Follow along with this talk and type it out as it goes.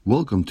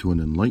Welcome to an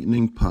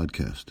enlightening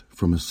podcast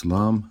from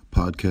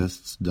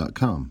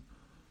IslamPodcasts.com.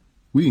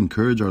 We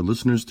encourage our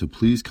listeners to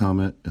please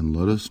comment and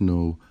let us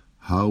know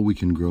how we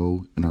can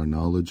grow in our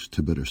knowledge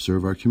to better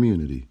serve our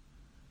community.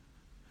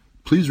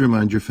 Please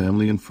remind your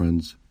family and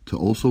friends to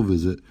also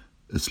visit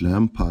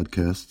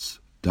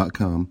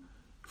IslamPodcasts.com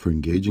for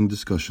engaging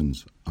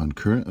discussions on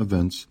current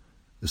events,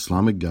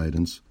 Islamic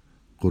guidance,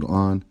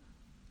 Quran,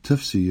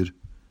 Tafseer,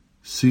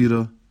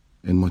 Seerah,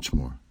 and much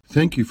more.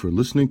 Thank you for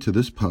listening to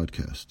this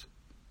podcast.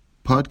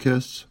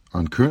 Podcasts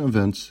on current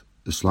events,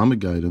 Islamic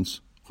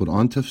guidance,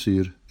 Quran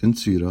Tafseer, and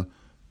Seerah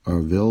are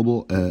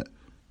available at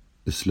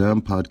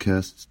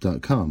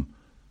IslamPodcasts.com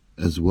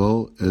as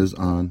well as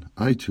on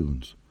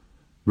iTunes.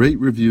 Rate,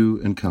 review,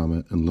 and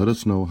comment and let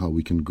us know how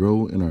we can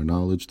grow in our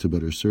knowledge to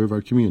better serve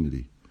our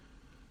community.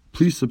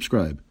 Please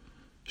subscribe,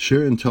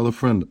 share and tell a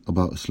friend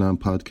about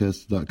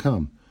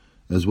IslamPodcasts.com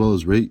as well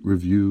as rate,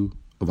 review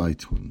of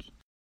iTunes.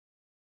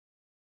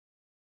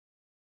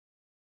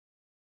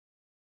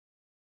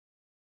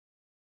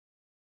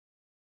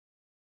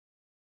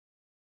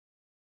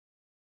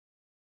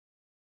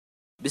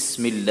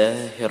 بسم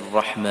الله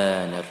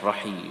الرحمن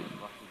الرحيم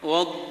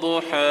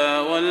والضحى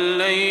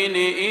والليل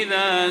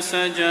إذا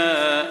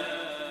سجى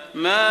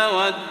ما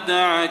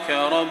ودعك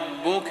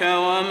ربك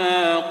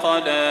وما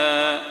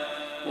قلى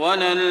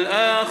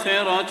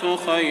وللآخرة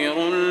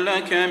خير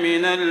لك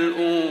من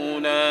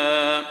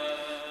الأولى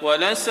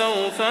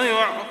ولسوف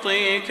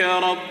يعطيك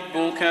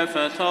ربك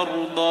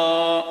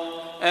فترضى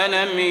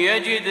ألم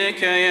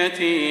يجدك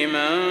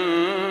يتيما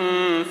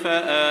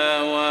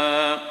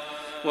فآوى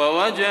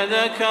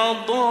ووجدك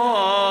ضالا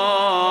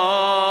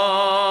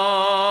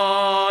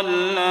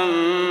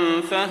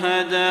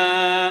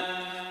فهدى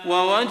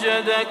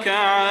ووجدك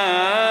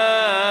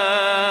عائلا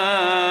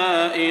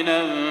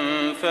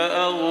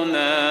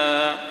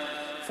فأغنى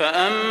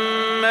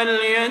فأما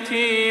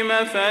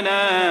اليتيم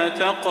فلا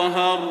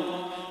تقهر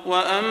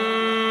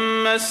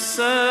وأما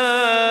السائل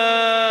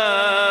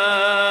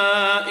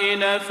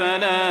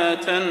فلا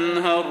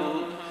تنهر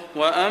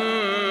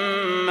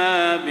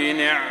وأما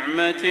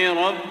بنعمة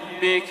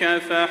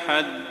ربك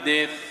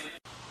فحدث.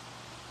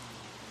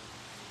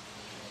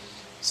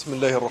 بسم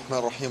الله الرحمن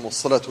الرحيم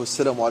والصلاة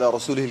والسلام على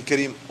رسوله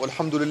الكريم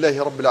والحمد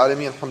لله رب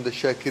العالمين حمد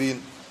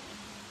الشاكرين.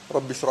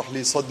 رب اشرح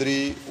لي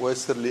صدري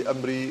ويسر لي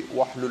أمري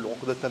واحلل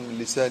عقدة من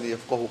لساني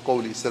يفقه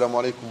قولي. السلام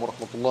عليكم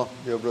ورحمة الله.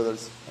 Dear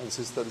brothers and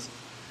sisters,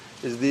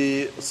 is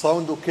the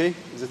sound okay?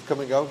 Is it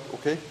coming out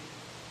okay?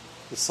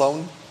 The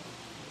sound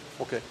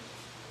okay?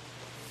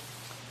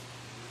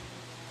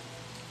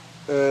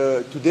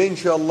 Today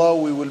inshallah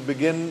we will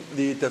begin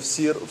the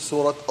tafsir of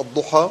Surat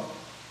Ad-Duha.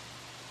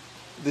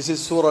 This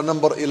is surah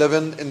number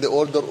 11 in the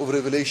order of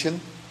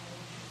revelation.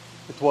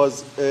 It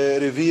was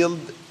revealed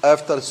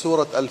after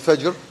Surat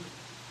Al-Fajr,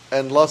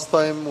 and last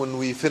time when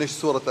we finished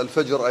Surat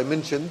Al-Fajr I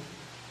mentioned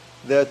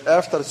that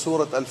after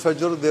Surat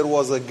Al-Fajr there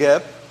was a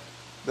gap,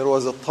 there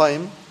was a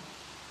time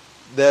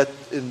that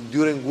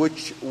during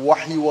which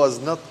Wahy was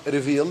not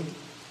revealed.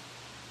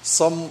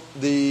 Some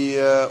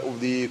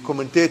of the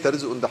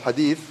commentators on the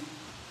hadith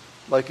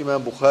like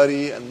Imam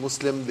Bukhari and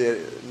Muslim,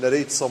 they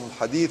narrate some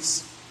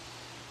hadiths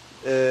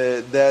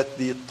that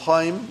the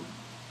time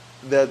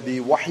that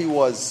the Wahy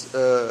was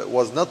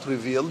not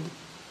revealed,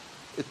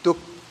 it took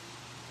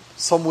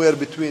somewhere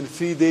between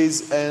 3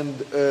 days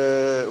and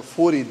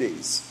 40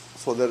 days.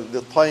 So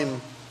the time,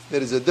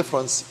 there is a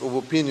difference of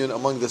opinion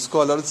among the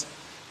scholars.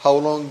 How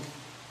long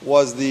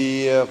was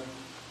the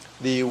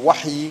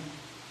Wahy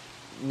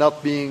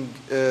not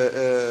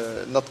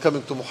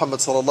coming to Muhammad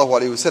sallallahu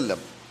alaihi wasallam?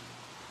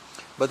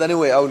 But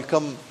anyway, I will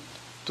come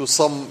to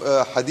some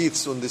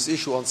hadiths on this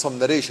issue, on some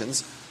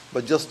narrations.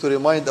 But just to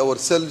remind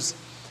ourselves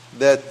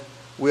that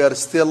we are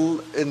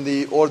still in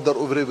the order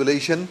of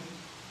revelation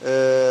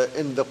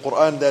in the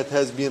Quran that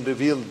has been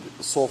revealed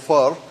so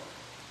far.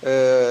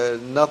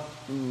 Not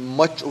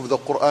much of the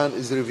Quran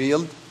is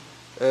revealed.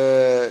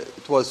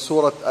 It was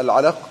Surat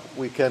Al-Alaq.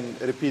 We can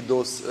repeat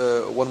those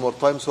one more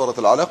time. Surat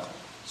Al-Alaq,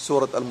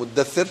 Surat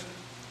Al-Muddathir,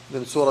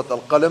 then Surat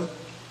Al-Qalam,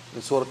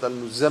 then Surat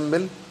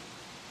Al-Muzammil,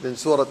 then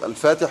Surat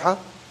Al-Fatiha,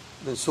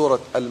 then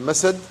Surat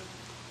Al-Masad,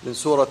 then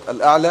Surat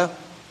Al-A'la,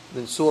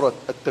 then Surat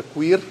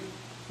Al-Takwir,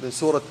 then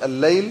Surat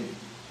Al-Layl,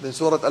 then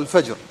Surat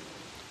Al-Fajr.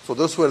 So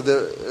those were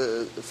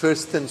the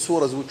first 10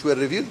 surahs which were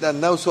revealed,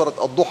 and now Surat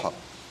Ad-Duha.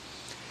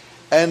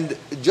 And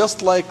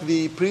just like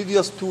the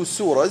previous two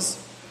surahs,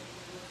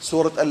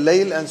 Surat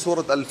Al-Layl and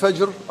Surat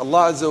Al-Fajr,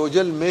 Allah Azza wa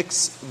Jal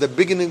makes the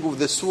beginning of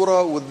the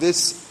surah with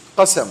this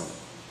qasam.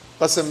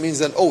 Qasam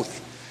means an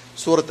oath.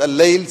 Surat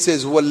Al-Layl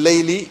says,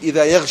 وَاللَّيْلِ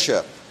إِذَا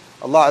يَغْشَى.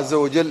 Allah Azza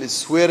wa Jal is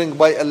swearing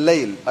by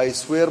Al-Layl. I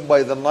swear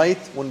by the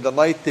night when the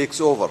night takes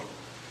over.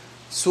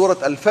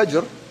 Surat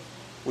Al-Fajr,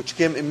 which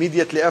came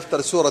immediately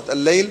after Surat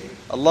Al-Layl,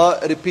 Allah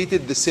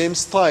repeated the same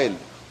style.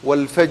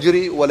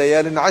 وَالْفَجْرِ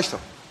وَلَيَالٍ عَشْرٍ.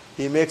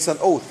 He makes an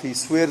oath. He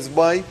swears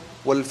by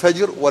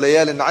وَالْفَجْرِ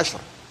وَلَيَالٍ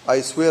عَشْرٍ.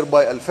 I swear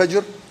by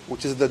Al-Fajr,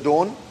 which is the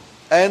dawn,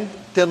 and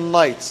 10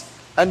 nights.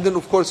 And then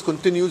of course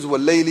continues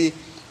وَاللَّيْلِ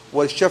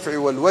وَالشَّفْعِ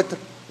وَالْوَتْرِ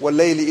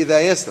وَاللَّيْلِ إِذَا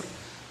يَسْرٍ.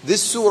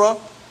 This surah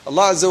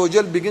Allah Azza wa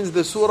Jal begins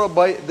the surah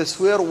by the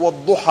swear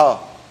وَالضُّحَى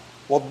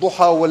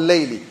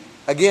وَاللَّيْلِ.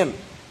 Again,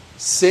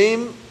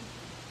 same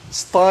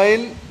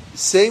style,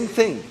 same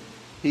thing.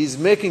 He is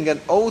making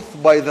an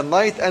oath by the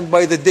night and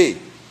by the day.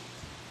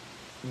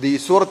 The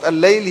Surah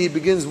Al-Layl, he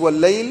begins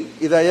وَاللَّيْلِ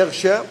إِذَا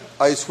يَغْشَى.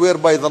 I swear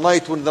by the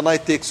night when the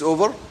night takes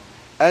over,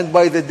 and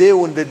by the day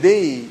when the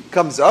day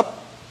comes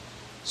up.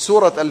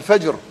 Surah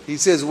Al-Fajr, he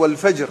says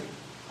وَالْفَجْر.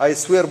 I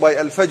swear by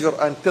Al-Fajr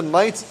and 10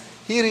 nights.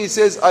 Here he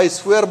says, I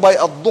swear by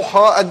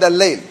Ad-Duha and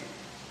Al-Layl.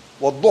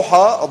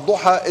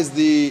 Ad-Duha is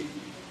the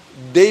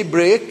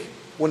daybreak,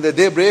 when the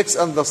day breaks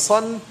and the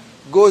sun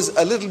goes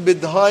a little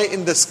bit high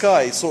in the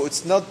sky. So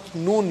it's not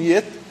noon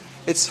yet,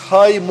 it's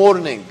high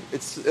morning.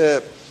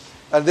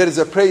 And there is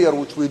a prayer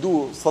which we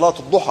do, Salat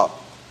al-Duha.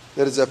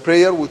 There is a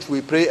prayer which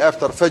we pray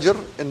after Fajr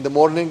in the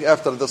morning,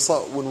 after the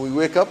sun, when we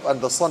wake up and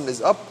the sun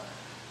is up.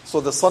 So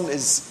the sun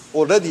is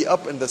already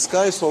up in the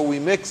sky, so we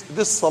make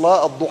this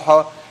Salah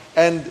al-Duha.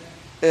 And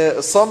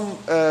some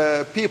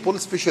people,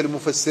 especially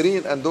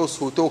Mufassirin and those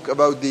who talk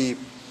about the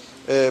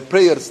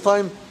prayers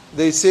time,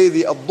 they say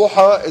the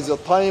al-Duha is a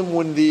time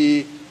when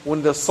the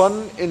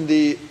sun in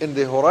the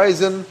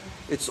horizon,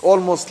 it's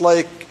almost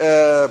like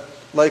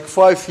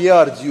 5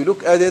 yards. You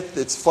look at it,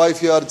 it's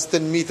 5 yards,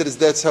 10 meters.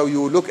 That's how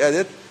you look at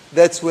it.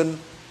 That's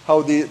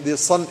how the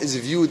sun is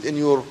viewed in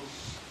your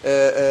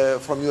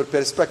from your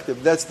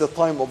perspective. That's the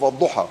time of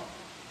Ad-Duha.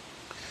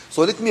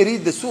 So let me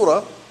read the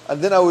surah,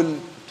 and then I will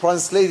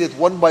translate it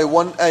one by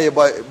one, ayah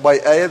by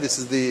ayah. This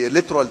is the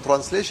literal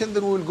translation.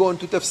 Then we will go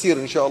into tafseer,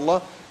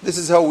 inshallah. This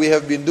is how we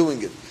have been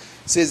doing it.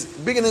 It says,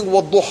 beginning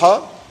with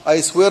Duha,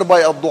 I swear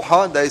by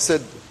Ad-Duha. And I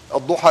said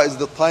Ad-Duha is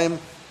the time,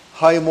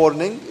 high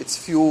morning. It's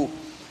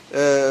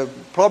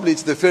probably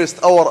it's the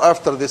first hour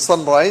after the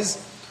sunrise.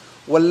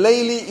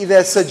 وَاللَّيْلِ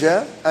إِذَا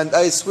سَجَى. And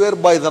I swear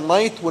by the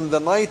night, when the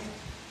night,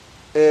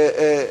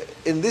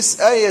 in this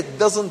ayah it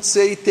doesn't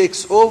say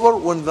takes over,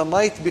 when the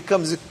night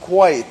becomes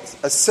quiet.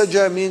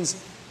 As-Saja means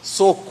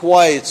so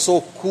quiet,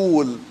 so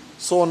cool,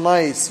 so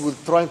nice,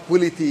 with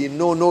tranquility,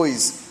 no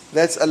noise.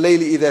 That's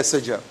al-layli idha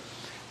saja.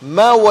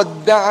 Ma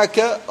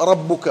wadda'aka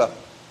rabbuka.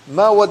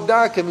 Ma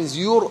wadda'aka means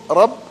your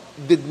Rabb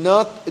did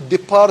not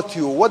depart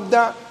you.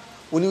 Wadda',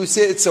 when you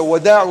say it's a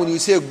wada', when you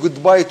say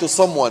goodbye to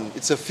someone,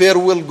 it's a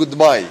farewell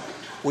goodbye.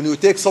 When you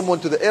take someone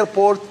to the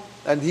airport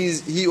and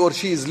he or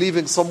she is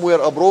leaving somewhere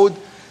abroad,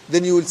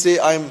 then you will say,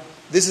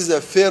 this is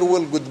a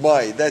farewell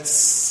goodbye. That's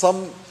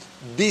some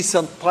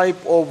decent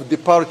type of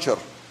departure.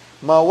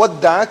 Ma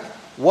wadda'ak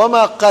wa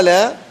ma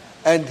qala.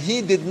 And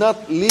he did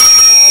not leave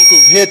out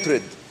of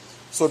hatred.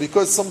 So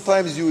because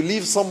sometimes you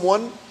leave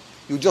someone,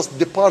 you just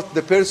depart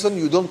the person,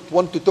 you don't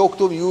want to talk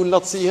to him, you will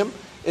not see him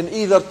in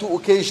either two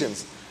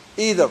occasions.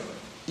 Either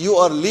you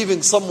are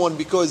leaving someone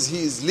because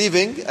he is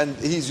leaving and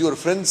he's your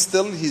friend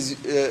still,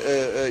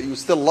 you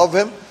still love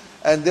him,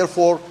 and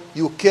therefore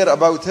you care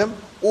about him.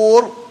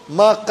 Or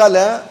ma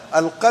qala.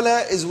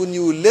 Al-qala is when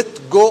you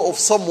let go of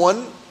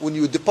someone, when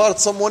you depart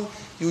someone,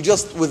 you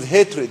just with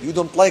hatred. You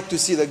don't like to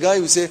see the guy,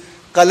 you say,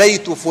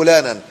 qalaytu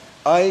fulanan.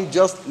 I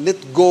just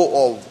let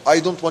go of. I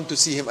don't want to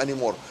see him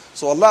anymore.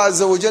 So Allah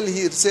Azza wa Jal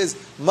here says,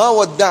 ma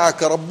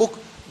wadda'aka rabbuk.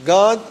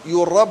 God,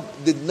 your Rabb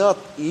did not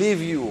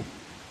leave you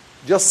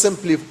just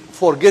simply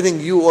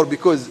forgetting you or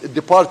because it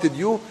departed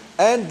you,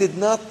 and did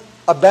not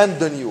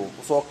abandon you.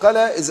 So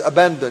qala is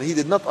abandon. He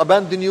did not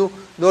abandon you,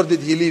 nor did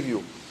he leave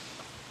you.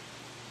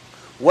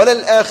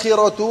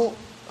 وَلَلْآخِرَةُ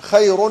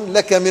خَيْرٌ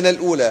لَكَ مِنَ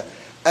الْأُولَى.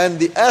 And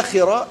the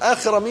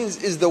akhirah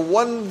means is the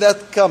one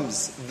that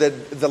comes,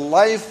 the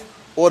life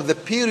or the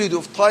period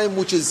of time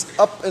which is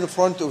up in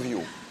front of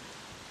you.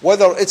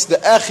 Whether it's the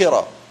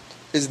akhirah,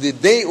 is the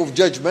day of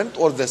judgment,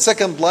 or the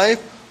second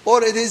life,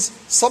 or it is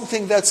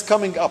something that's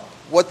coming up.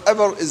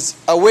 Whatever is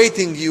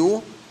awaiting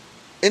you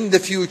in the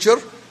future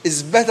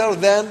is better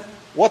than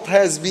what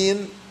has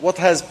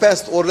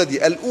passed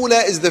already.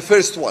 Al-Ula is the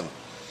first one.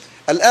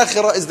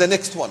 Al-Akhirah is the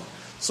next one.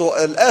 So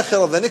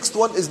Al-Akhirah, the next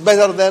one, is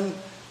better than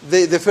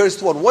the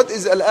first one. What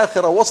is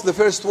Al-Akhirah? What's the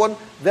first one?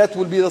 That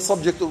will be the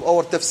subject of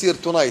our tafsir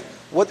tonight.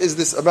 What is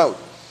this about?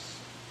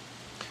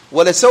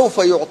 وَلَسَوْفَ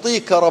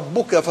يُعْطِيكَ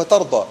رَبُّكَ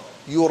فَتَرْضَى.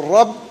 Your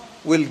Rabb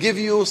will give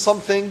you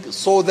something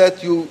so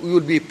that you will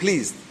be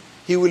pleased.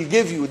 He will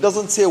give you. It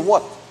doesn't say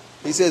what.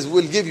 He says,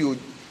 we'll give you.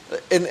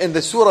 In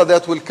the surah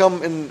that will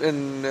come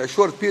in a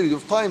short period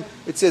of time,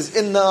 it says,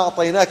 إِنَّا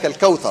أَعْطَيْنَاكَ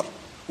الْكَوْثَرَ.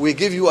 We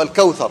give you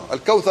Al-Kawthar.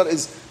 Al-Kawthar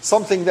is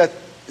something that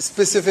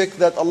specific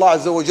that Allah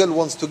Azza wa Jal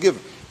wants to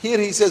give. Here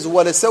he says,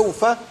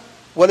 وَلَسَوْفَ.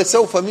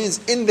 وَلَسَوْفَ means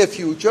in the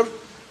future,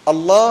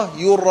 Allah,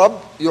 your Rabb,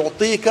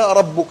 يُعْطِيكَ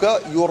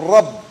رَبُّكَ. Your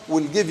Rabb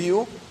will give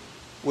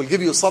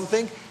you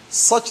something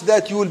such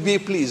that you will be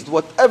pleased.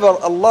 Whatever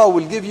Allah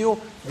will give you,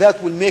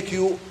 that will make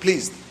you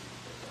pleased.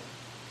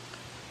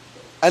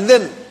 And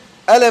then,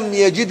 أَلَمْ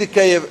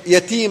يَجِدْكَ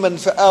يَتِيمًا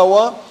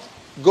فَآوَى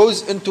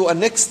goes into a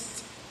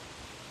next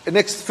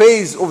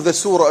phase of the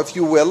surah, if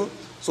you will.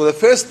 So the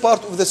first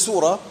part of the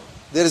surah,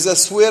 there is a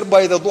swear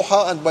by the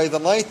duha and by the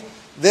night.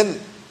 Then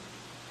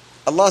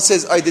Allah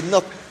says, I did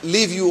not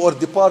leave you or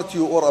depart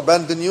you or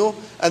abandon you.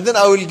 And then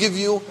I will give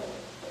you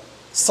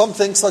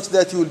something such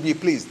that you will be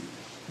pleased.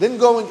 Then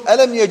going,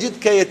 أَلَمْ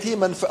يَجِدْكَ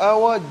يَتِيمًا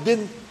فَآوَى,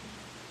 didn't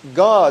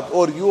God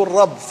or your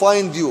Rabb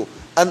find you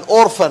an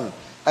orphan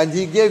and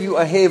He gave you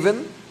a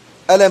haven?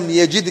 أَلَمْ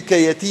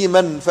يَجِدْكَ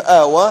يَتِيمًا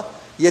فَآوَى.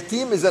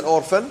 Yatim is an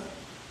orphan,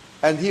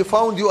 and He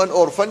found you an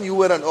orphan, you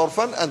were an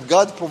orphan, and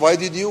God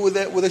provided you with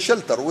a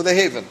shelter, with a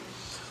haven.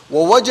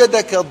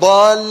 وَوَجَدَكَ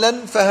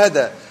ضَالًّا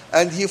فَهَدَى.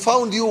 And He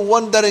found you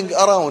wandering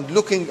around,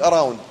 looking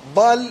around.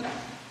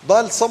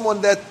 Dal,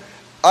 someone that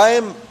I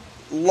am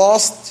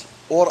lost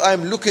or I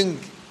am looking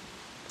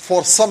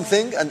for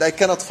something and I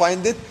cannot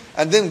find it,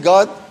 and then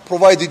God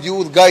provided you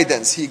with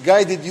guidance. He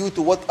guided you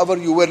to whatever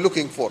you were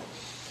looking for.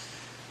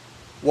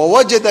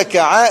 وَوَجَدَكَ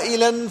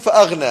عَائِلًا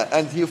فَأَغْنَى.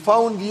 And He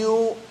found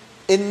you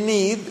in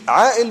need.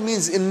 عائل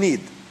means in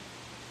need,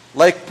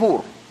 like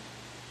poor.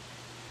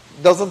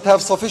 Doesn't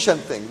have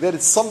sufficient thing. There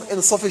is some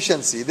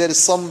insufficiency. There is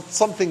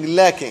something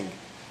lacking.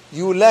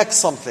 You lack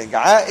something.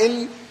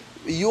 عائل,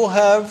 you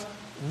have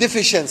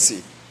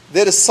deficiency.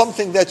 There is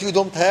something that you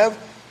don't have.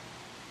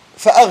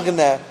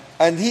 فَأَغْنَى.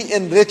 And He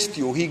enriched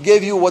you. He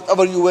gave you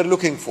whatever you were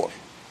looking for.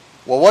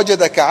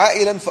 وَوَجَدَكَ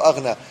عَائِلًا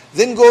فَأَغْنَى.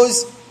 Then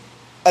goes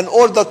an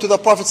order to the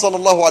Prophet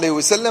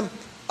ﷺ,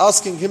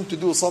 asking him to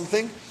do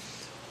something.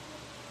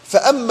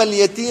 فَأَمَّا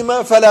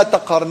الْيَتِيمَ فَلَا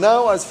تَقْهَرْ.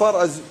 Now, as far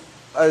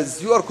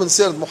as you are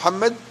concerned,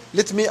 Muhammad,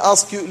 let me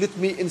ask you, let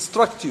me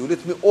instruct you,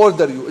 let me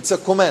order you. It's a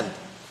command.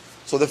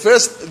 So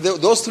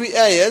those three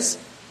ayahs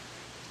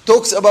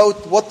talks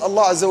about what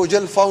Allah Azza wa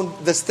Jal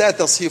found, the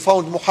status He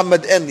found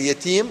Muhammad in,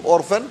 yatim,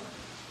 orphan,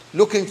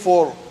 looking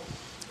for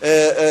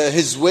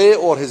his way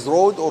or his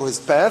road or his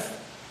path,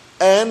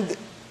 and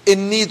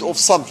in need of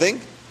something.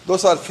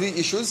 Those are three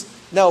issues.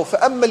 Now,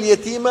 فَأَمَّا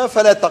الْيَتِيمَ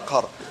فَلَا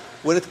تَقْهَرْ.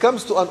 When it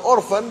comes to an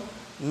orphan,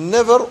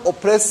 never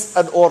oppress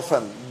an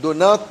orphan. Do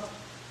not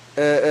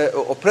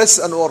oppress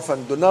an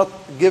orphan. Do not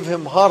give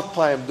him hard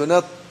time. Do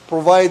not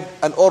provide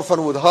an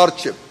orphan with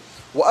hardship.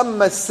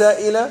 وَأَمَّا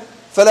السَّائِلَ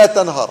فَلَا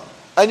تَنْهَرْ.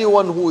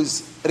 Anyone who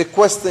is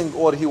requesting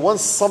or he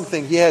wants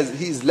something, he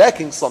is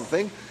lacking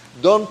something,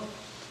 don't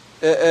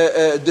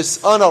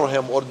dishonor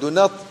him or do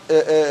not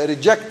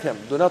reject him.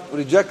 Do not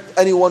reject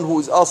anyone who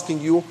is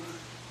asking you.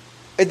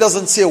 It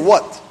doesn't say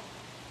what.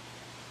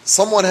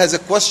 Someone has a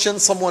question,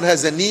 someone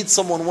has a need,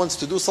 someone wants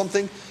to do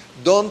something.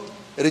 Don't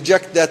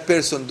reject that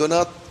person. Do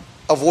not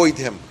avoid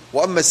him.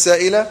 وَأَمَّا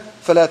السَّائِلَ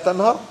فَلَا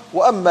تَنْهَرْ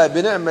وَأَمَّا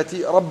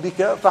بِنِعْمَةِ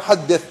رَبِّكَ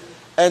فَحَدِّثْ.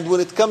 And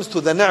when it comes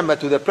to the ni'mah,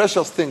 to the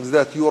precious things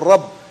that your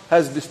Rabb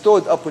has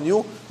bestowed upon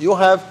you, you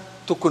have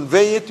to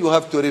convey it, you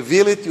have to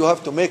reveal it, you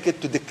have to make it,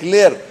 to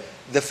declare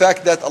the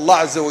fact that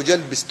Allah Azza wa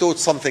Jal bestowed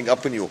something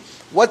upon you.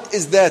 What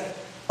is that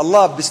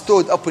Allah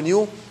bestowed upon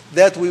you?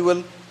 That we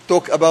will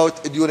talk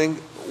about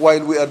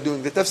while we are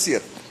doing the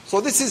tafsir.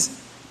 So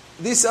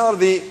these are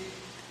the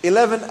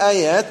 11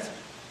 ayat.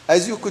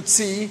 As you could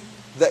see,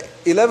 the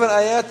 11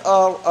 ayat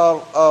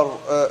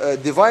are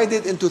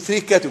divided into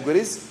three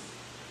categories.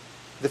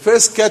 The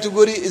first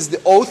category is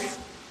the oath,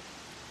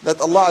 that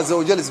Allah Azza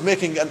wa Jal is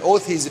making an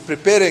oath. He is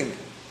preparing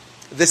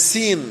the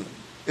scene,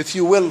 if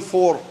you will,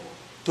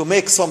 to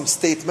make some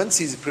statements.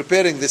 He is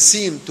preparing the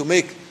scene to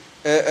make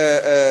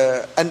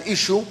an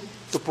issue,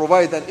 to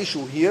provide an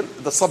issue here,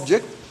 the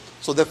subject.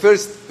 So the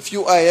first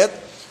few ayat,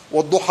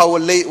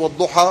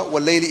 وَالضُّحَى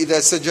وَاللَّيْلِ إِذَا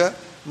سَجَى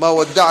مَا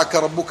وَدَّعَكَ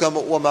رَبُّكَ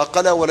وَمَا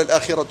قَلَى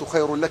وَلَلْآخِرَةُ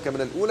خَيْرٌ لَكَ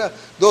مِنَ الْأُولَى.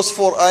 Those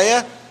 4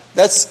 ayat,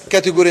 that's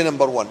category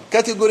number 1.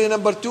 Category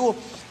number 2,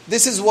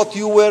 this is what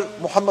you were,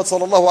 Muhammad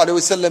sallallahu alayhi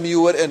wasallam,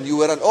 you were in. You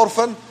were an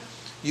orphan,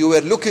 you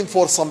were looking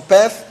for some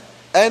path,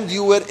 and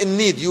you were in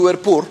need, you were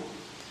poor.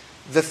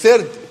 The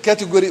third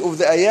category of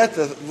the ayat,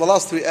 the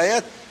last 3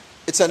 ayat,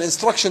 it's an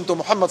instruction to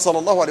Muhammad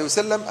sallallahu alayhi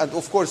wasallam, and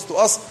of course to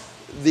us,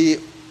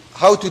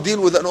 how to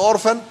deal with an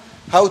orphan,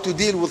 how to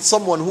deal with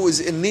someone who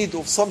is in need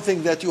of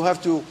something, that you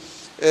have to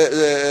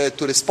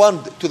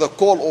respond to the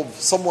call of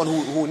someone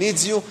who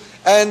needs you,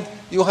 and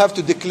you have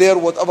to declare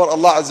whatever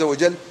Allah Azza wa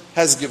Jal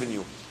has given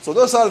you. So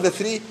those are the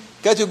 3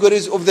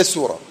 categories of the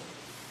surah.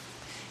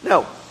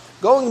 Now,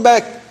 going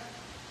back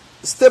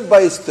step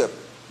by step,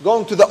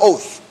 going to the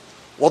oath.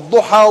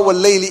 وَالضُّحَى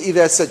وَاللَّيْلِ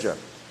إِذَا سَجَى.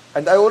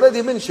 And I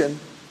already mentioned,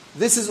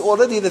 this is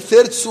already the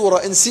 3rd surah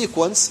in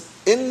sequence,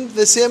 in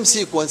the same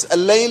sequence.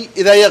 Al-layl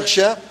إِذَا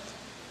يَغْشَى,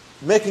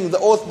 making the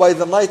oath by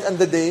the night and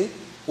the day.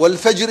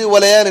 وَالْفَجْرِ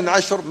وَلَيَالٍ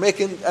عَشْرٍ,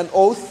 making an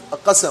oath, a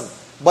qasam,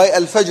 by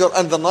al-fajr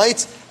and the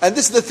night. And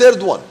this is the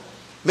 3rd one,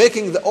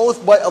 making the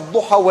oath by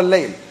al-duha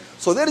wal-layl.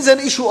 So there is an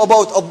issue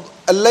about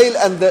al-layl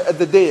and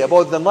the day,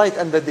 about the night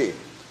and the day.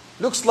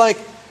 Looks like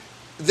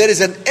there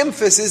is an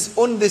emphasis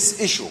on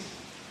this issue,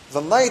 the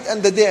night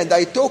and the day. And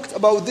I talked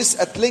about this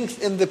at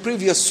length in the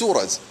previous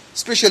surahs,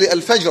 especially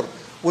al-fajr,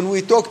 when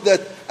we talked that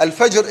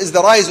al-fajr is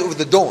the rise of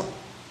the dawn.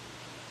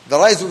 The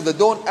rise of the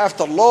dawn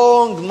after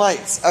long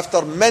nights,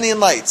 after many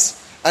nights.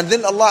 And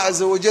then Allah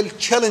Azza wa Jal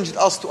challenged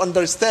us to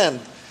understand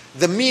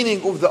the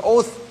meaning of the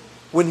oath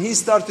when He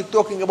started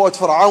talking about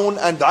Fir'aun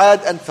and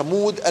Ad and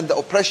Thamud and the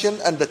oppression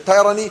and the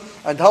tyranny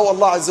and how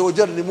Allah Azza wa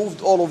Jal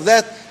removed all of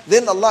that.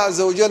 Then Allah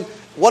Azza wa Jal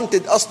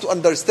wanted us to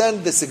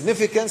understand the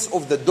significance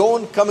of the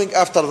dawn coming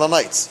after the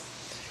nights.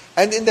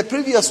 And in the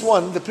previous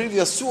one, the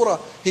previous surah,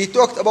 he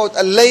talked about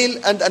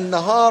al-layl and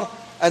al-nahar,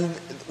 and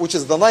which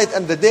is the night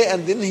and the day,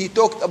 and then he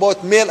talked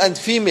about male and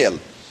female,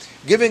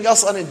 giving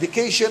us an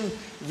indication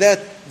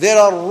that there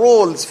are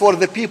roles for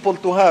the people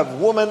to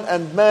have. Woman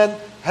and man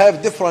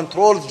have different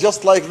roles,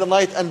 just like the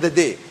night and the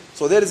day.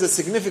 So there is a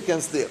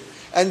significance there.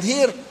 And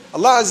here,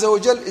 Allah Azza wa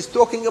Jal is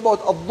talking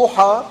about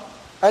Ad-Duha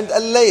and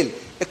Al-Layl,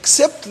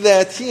 except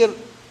that here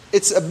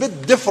it's a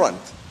bit different.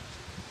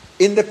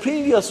 In the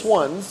previous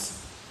ones,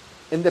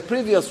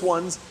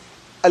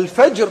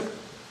 Al-Fajr,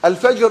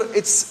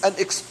 it's an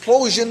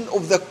explosion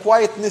of the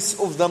quietness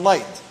of the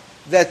night,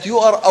 that you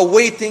are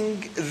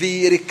awaiting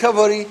the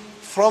recovery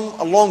from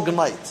a long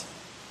night.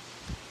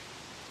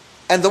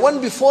 And the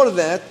one before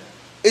that,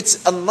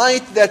 it's a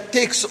night that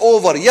takes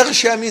over.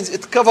 Yaghsha means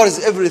it covers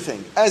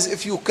everything, as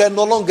if you can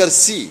no longer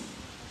see.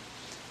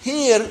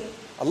 Here,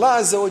 Allah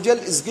Azza wa Jal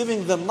is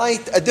giving the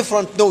night a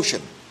different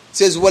notion. It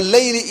says,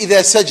 وَاللَّيْلِ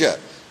إِذَا سَجَى.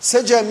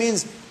 Saja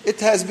means it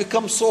has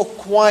become so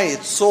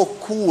quiet, so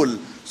cool,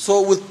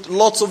 so with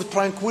lots of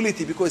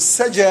tranquility, because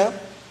Saja,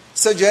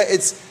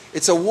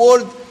 it's a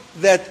word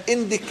that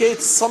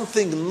indicates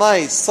something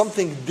nice,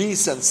 something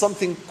decent,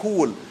 something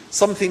cool,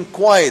 something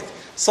quiet,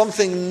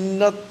 something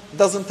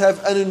doesn't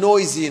have any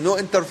noisy, no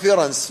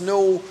interference,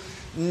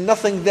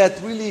 nothing that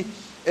really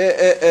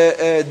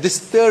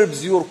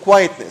disturbs your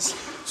quietness.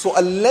 So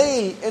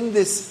al-layl in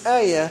this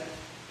ayah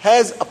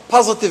has a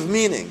positive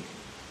meaning,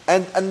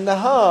 and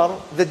al-nahar,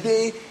 the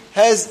day,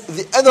 has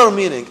the other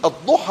meaning.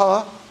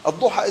 Ad-duha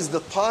is the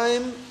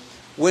time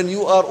when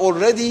you are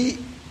already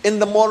in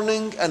the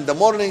morning, and the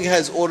morning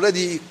has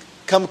already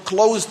come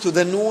close to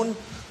the noon,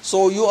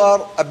 so you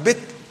are a bit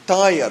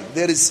tired.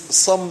 There is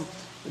some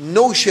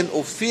notion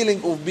of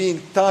feeling of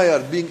being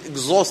tired, being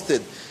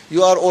exhausted.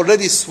 You are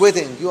already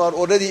sweating. You are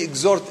already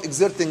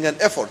exerting an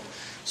effort.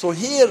 So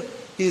here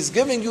he is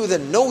giving you the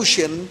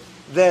notion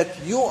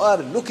that you are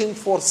looking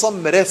for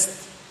some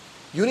rest.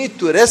 You need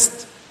to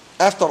rest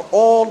after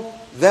all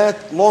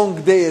that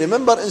long day.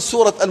 Remember in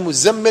Surat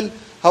Al-Muzammil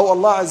how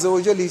Allah Azza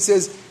wa Jal, He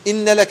says,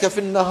 إِنَّ لَكَ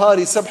فِي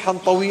النَّهَارِ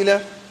سَبْحًا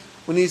طَوِيلًا.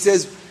 When He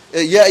says,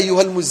 يا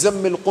أيها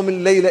المزمل قم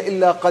الليل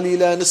إلا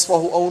قليلا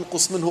نصفه أو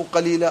انقص منه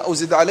قليلا أو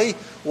زد عليه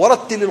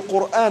ورتل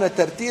القرآن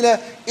ترتيلا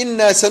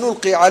إنا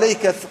سنلقي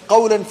عليك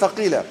قولا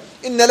ثقيلا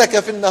إن لك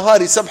في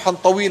النهار سبحا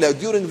طويلا.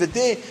 During the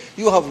day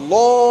you have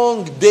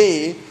long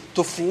day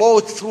to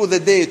float through the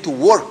day, to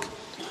work,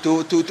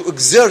 to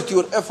exert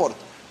your effort,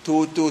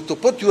 to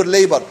put your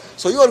labor.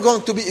 So you are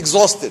going to be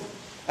exhausted,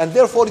 and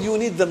therefore you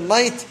need the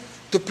night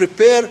to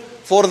prepare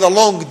for the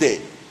long day.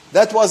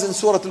 That was in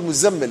Surah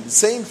Al-Muzammil.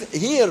 Same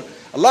here,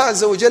 Allah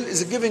Azza wa Jal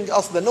is giving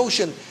us the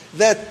notion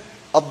that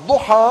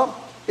Ad-Duha,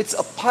 it's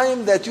a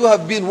time that you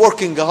have been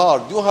working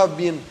hard, you have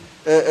been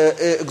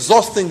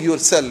exhausting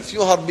yourself,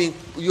 you have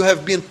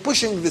been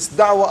pushing this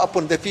da'wah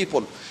upon the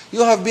people,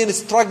 you have been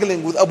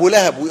struggling with Abu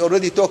Lahab. We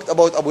already talked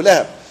about Abu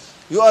Lahab.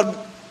 You are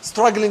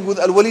struggling with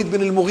Al-Walid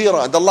bin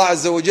Al-Mughira, and Allah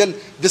Azza wa Jal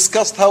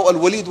discussed how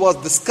Al-Walid was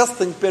a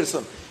disgusting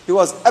person. He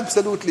was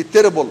absolutely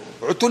terrible.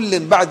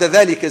 عُتُلٍ بَعْدَ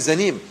ذَلِكَ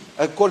زَنِيمٍ.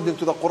 According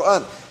to the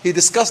Quran, he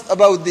discussed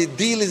about the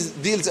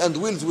deals and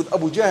wills with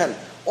Abu Jahl.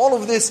 All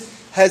of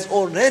this has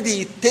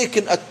already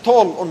taken a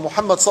toll on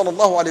Muhammad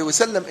sallallahu alaihi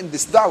wasallam in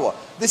this da'wah.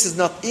 This is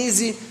not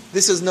easy.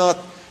 This is not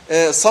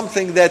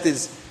something that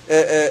is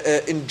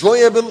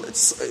enjoyable.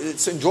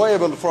 It's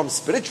enjoyable from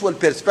spiritual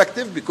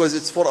perspective because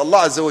it's for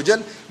Allah Azza wa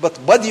Jal.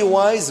 But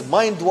body-wise,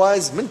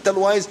 mind-wise,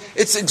 mental-wise,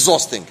 it's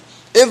exhausting.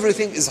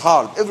 Everything is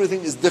hard.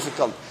 Everything is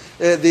difficult.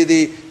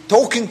 The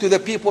talking to the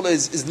people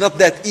is not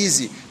that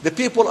easy. The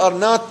people are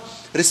not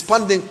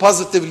responding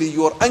positively.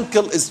 Your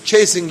uncle is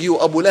chasing you,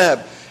 Abu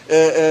Lahab.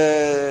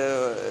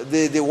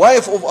 The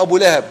wife of Abu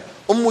Lahab,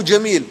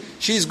 Jamil,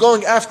 she's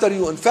going after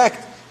you. In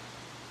fact,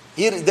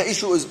 here the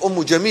issue is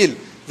Jamil,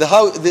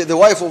 the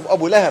wife of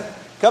Abu Lahab,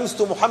 comes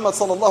to Muhammad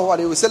sallallahu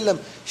alaihi wasallam.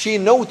 She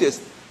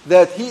noticed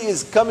that he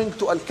is coming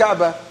to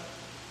Al-Kaaba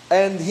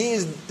and he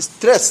is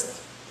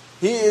stressed.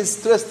 He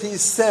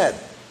is sad.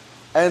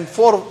 And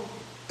for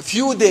a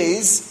few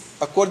days,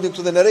 according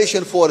to the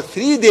narration, for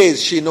 3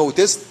 days she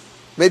noticed,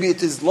 maybe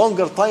it is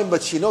longer time,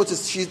 but she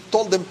noticed, she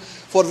told him,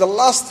 for the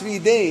last 3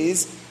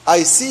 days,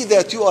 I see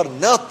that you are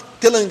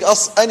not telling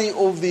us any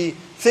of the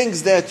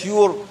things that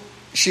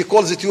she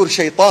calls it your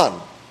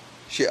shaitan.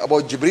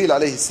 About Jibreel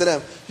alayhi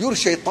salam, your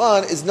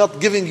shaitan is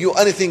not giving you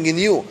anything in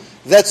you.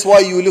 That's why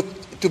you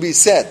look to be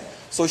sad.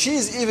 So she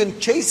is even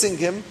chasing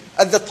him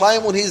at the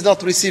time when he is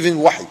not receiving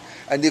wahi.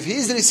 And if he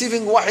is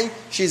receiving wahi,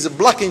 she is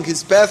blocking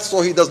his path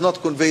so he does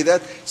not convey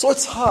that. So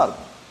it's hard.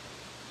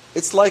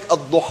 It's like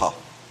Ad-Duha.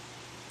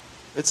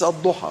 It's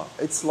Ad-Duha.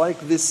 It's like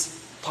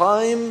this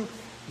time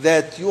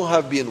that you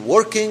have been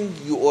working,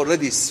 you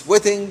already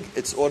sweating,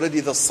 it's already,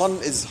 the sun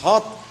is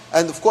hot.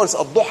 And of course,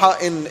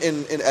 Ad-Duha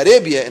in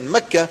Arabia, in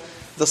Mecca,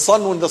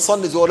 when the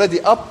sun is already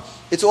up,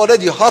 it's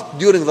already hot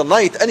during the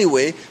night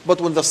anyway,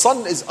 but when the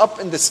sun is up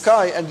in the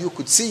sky and you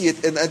could see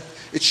it and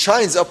it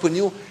shines upon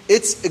you,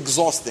 it's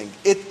exhausting.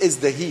 It is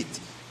the heat.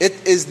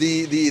 It is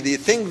the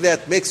thing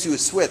that makes you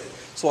sweat.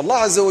 So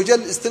Allah Azza wa Jal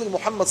is telling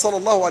Muhammad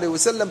sallallahu alayhi wa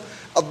sallam,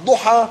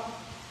 Ad-Duha,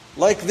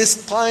 like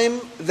this time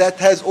that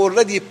has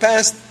already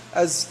passed,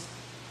 as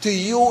to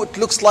you it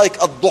looks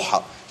like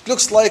Ad-Duha. It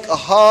looks like a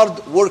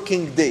hard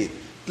working day.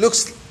 It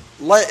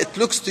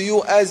looks to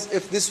you as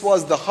if this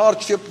was the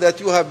hardship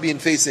that you have been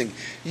facing.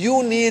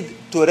 You need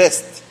to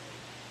rest.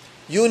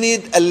 You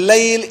need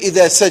al-layl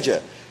idha saja.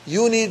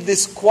 You need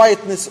this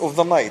quietness of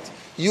the night.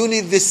 You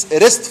need this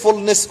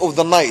restfulness of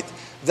the night.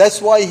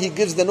 That's why he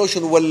gives the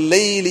notion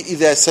wal-layli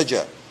idha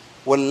saja.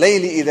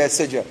 Wal-layli idha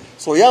saja.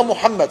 So Ya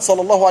Muhammad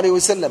sallallahu alayhi wa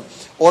sallam,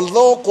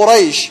 although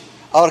Quraysh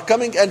are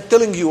coming and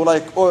telling you,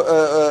 like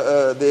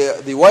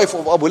the wife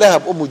of Abu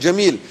Lahab,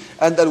 Jamil,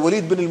 and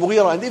Al-Walid bin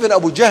Al-Mughira, and even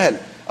Abu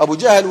Jahl. Abu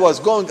Jahl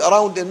was going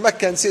around in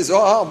Mecca and says,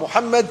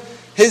 Muhammad,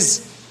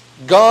 his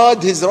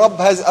God, his Rabb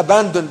has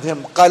abandoned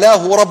him.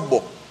 Qalahu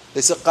Rabbuh. They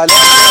say,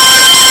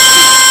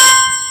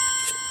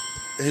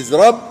 his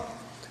Rabb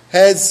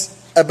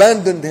has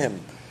abandoned him.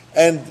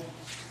 And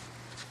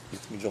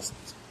let me just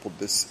put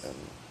this in.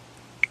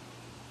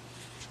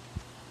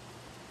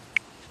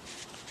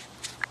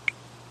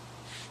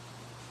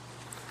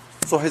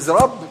 So his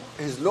Rabb,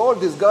 his Lord,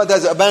 his God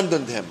has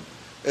abandoned him.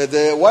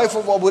 The wife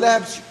of Abu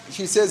Lahab,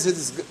 she says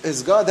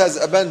his God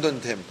has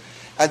abandoned him.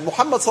 And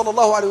Muhammad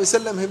sallallahu alaihi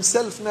wasallam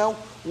himself now,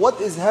 what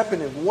is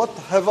happening? What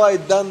have I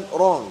done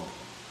wrong?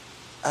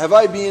 Have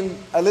I been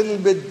a little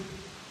bit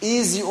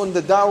easy on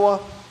the da'wah?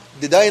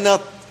 Did I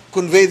not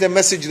convey the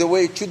message the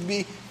way it should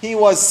be? He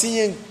was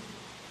seeing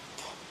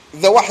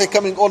the wahi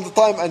coming all the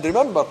time. And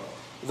remember,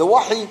 the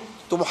wahi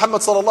to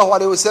Muhammad sallallahu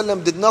alaihi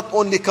wasallam did not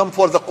only come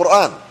for the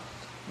Quran,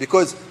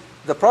 because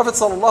the Prophet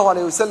sallallahu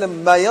alaihi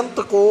wasallam ma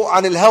yantiqu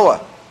anil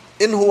hawa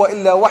in huwa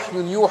illa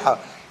wahyun yuha.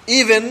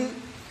 Even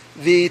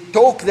the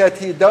talk that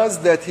he does,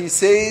 that he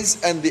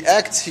says, and the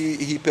acts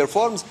he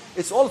performs,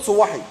 it's also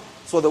wahi.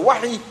 So the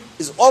wahi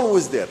is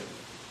always there.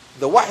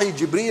 The wahi,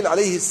 Jibreel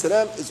alayhi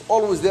salam, is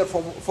always there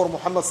for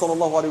Muhammad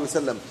sallallahu alayhi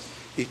wasallam.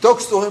 He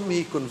talks to him,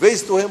 he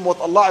conveys to him what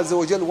Allah Azza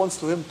wa Jal wants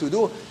to him to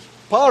do.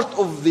 Part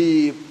of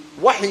the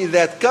wahi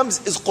that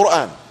comes is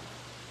Quran.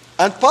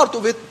 And part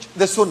of it,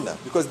 the sunnah.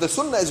 Because the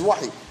sunnah is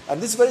wahi.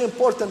 And this is very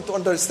important to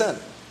understand.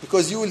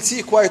 Because you will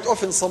see quite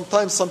often,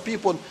 sometimes some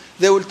people,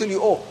 they will tell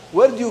you,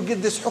 where do you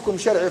get this hukum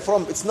shari'i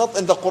from? It's not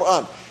in the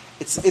Quran.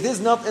 It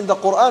is not in the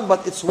Quran,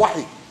 but it's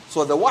wahi.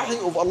 So the wahi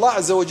of Allah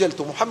Azza wa Jal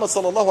to Muhammad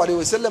sallallahu alayhi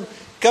wa sallam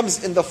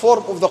comes in the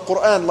form of the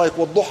Quran, like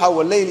وَالضُّحَى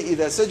وَاللَّيْلِ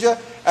إِذَا سَجَى,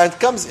 and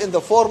comes in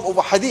the form of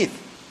a hadith.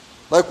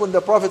 Like when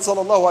the Prophet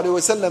sallallahu alayhi wa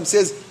sallam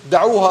says,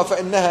 دَعُوهَا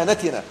فَإِنَّهَا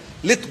نَتِنَا.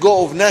 Let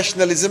go of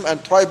nationalism and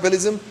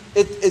tribalism.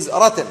 It is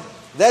rotten.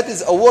 That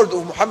is a word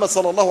of Muhammad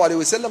sallallahu alayhi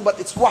wa sallam, but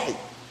it's wahi.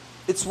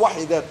 It's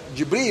wahi that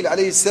Jibreel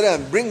alayhi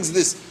salam brings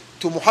this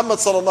to Muhammad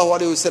sallallahu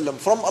alayhi wa sallam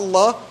from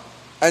Allah.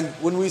 And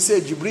when we say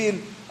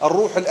Jibreel,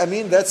 Ar-Ruh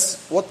al-Amin,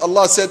 that's what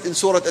Allah said in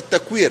Surat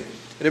At-Takwir.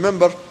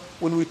 Remember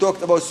when we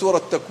talked about Surah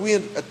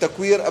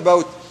At-Takwir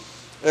about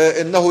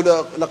إِنَّهُ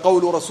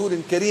لَقَوْلُ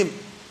رَسُولٍ كَرِيمٍ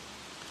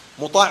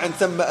مُطَاعٍ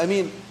ثَمَّ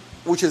أَمِينٍ,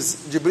 which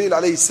is Jibreel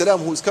alayhi salam,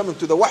 who is coming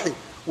to the wahi,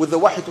 with the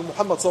wahi to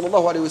Muhammad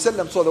sallallahu alayhi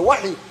wa sallam. So the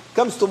wahi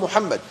comes to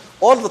Muhammad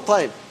all the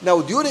time.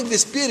 Now during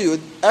this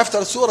period,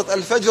 after Surah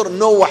Al-Fajr,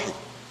 no wahi.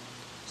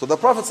 So the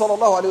Prophet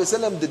sallallahu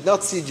alayhi wa sallam did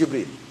not see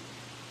Jibreel.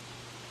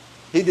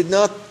 He did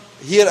not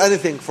hear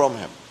anything from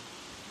him.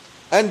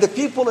 And the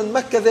people in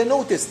Mecca, they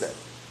noticed that.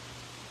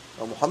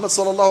 Now Muhammad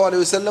sallallahu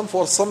alayhi wa sallam,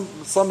 for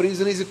some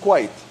reason, is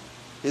quiet.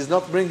 He's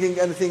not bringing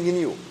anything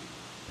new.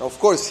 Now of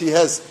course, he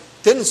has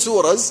 10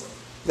 surahs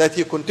that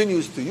he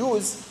continues to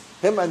use,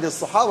 him and his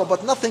Sahaba,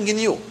 but nothing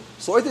new.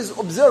 So it is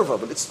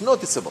observable, it's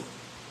noticeable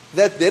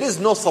that there is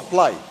no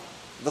supply.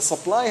 The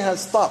supply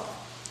has stopped.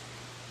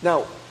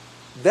 Now,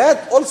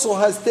 that also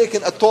has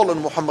taken a toll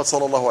on Muhammad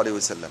sallallahu alayhi wa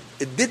sallam.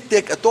 It did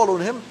take a toll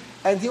on him,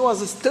 and he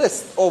was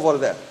stressed over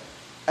that.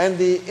 And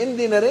in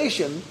the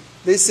narration,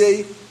 they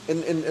say,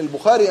 in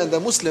Al-Bukhari and the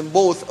Muslim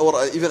both,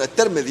 or even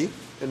At-Tirmidhi,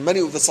 in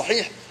many of the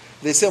Sahih,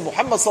 they say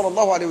Muhammad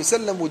sallallahu alayhi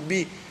wa sallam would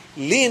be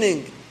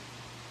leaning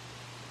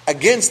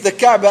against the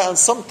Kaaba, and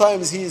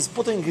sometimes he is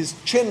putting his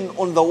chin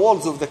on the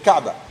walls of the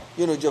Kaaba.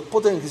 Just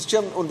putting his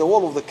chin on the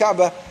wall of the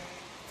Kaaba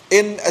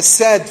in a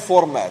sad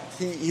format.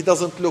 He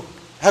doesn't look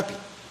happy.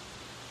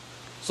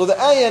 So the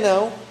ayah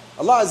now,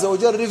 Allah Azza wa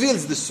Jal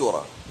reveals this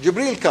surah.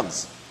 Jibreel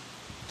comes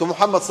to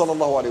Muhammad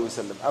sallallahu alayhi wa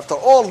sallam. After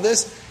all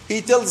this,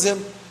 he tells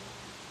him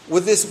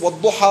with this,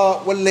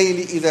 وَالضُّحَى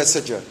وَاللَّيْلِ إِذَا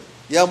سَجَى.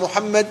 Ya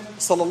Muhammad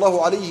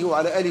sallallahu alayhi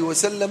wa alihi wa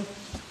sallam,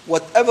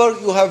 whatever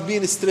you have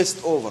been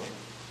stressed over,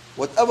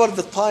 whatever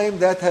the time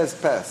that has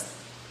passed,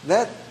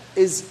 that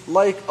is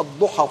like a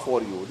duha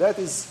for you. That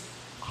is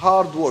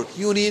hard work.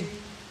 You need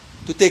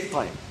to take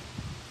time.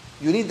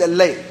 You need a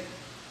layl.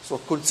 So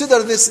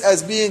consider this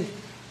as being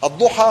a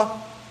duha,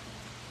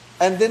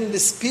 and then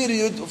this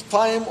period of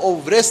time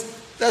of rest,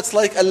 that's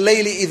like a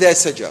layli idha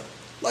saja,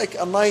 like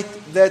a night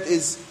that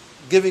is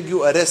giving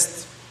you a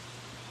rest,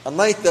 a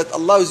night that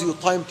allows you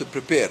time to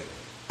prepare,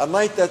 a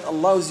night that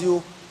allows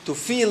you to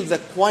feel the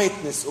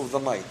quietness of the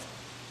night.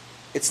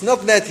 It's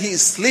not that he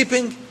is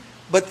sleeping,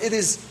 but it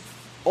is,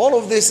 all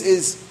of this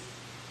is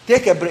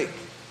take a break.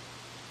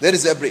 There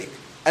is a break.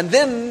 And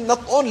then,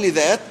 not only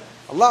that,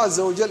 Allah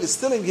Azza wa Jal is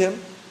telling him,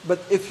 but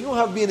if you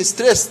have been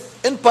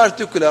stressed in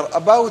particular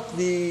about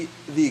the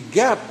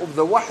gap of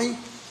the wahi,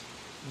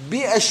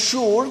 be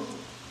assured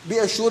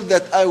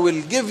that I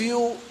will give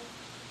you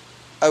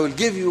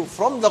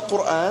from the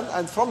Quran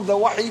and from the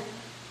wahi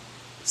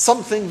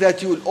something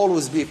that you will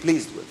always be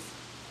pleased with.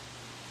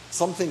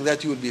 Something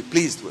that you will be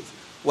pleased with.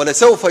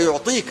 وَلَسَوْفَ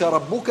يُعْطِيكَ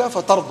رَبُّكَ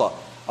فَتَرْضَى.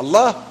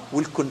 Allah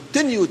will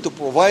continue to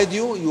provide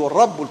you, your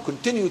Rabb will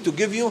continue to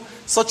give you,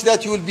 such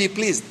that you will be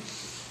pleased.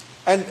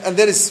 And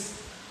there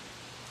is,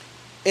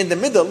 in the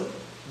middle,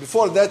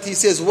 before that he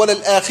says,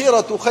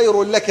 وَلَلْآخِرَةُ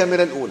خَيْرٌ لَكَ مِنَ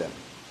الْأُولَى.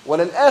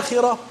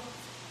 وَلَلْآخِرَةُ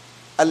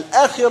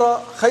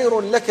الْآخِرَةُ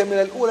خَيْرٌ لَكَ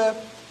مِنَ الْأُولَى.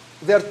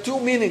 There are two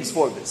meanings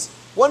for this.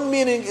 One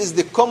meaning is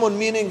the common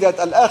meaning that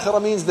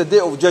al-akhirah means the day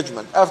of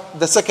judgment, after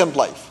the second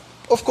life.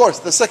 Of course,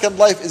 the second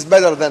life is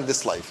better than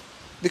this life,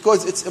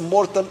 because it's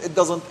immortal, it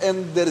doesn't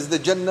end, there is the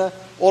Jannah,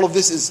 all of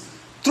this is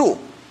true.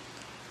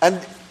 And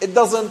it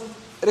doesn't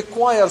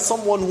require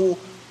someone who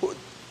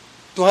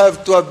to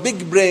have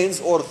big brains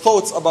or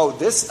thoughts about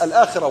this.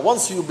 Al-akhirah,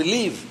 once you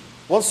believe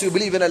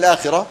in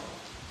al-akhirah,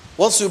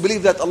 once you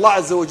believe that Allah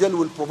Azza wa Jal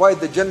will provide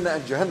the Jannah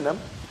and Jahannam,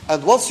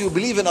 and once you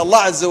believe in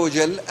Allah Azza wa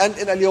Jal and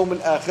in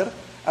al-yawm al-akhir,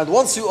 and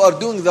once you are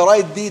doing the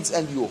right deeds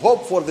and you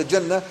hope for the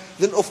Jannah,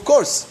 then of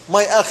course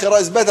my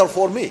akhirah is better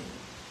for me.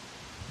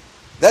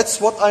 That's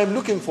what I am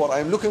looking for. I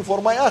am looking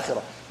for my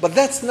akhirah. But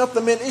that's not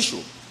the main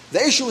issue.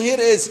 The issue here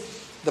is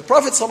the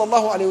Prophet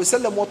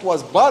ﷺ, what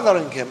was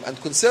bothering him and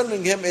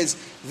concerning him is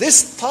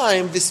this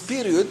time, this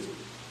period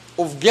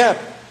of gap,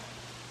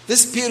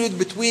 this period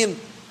between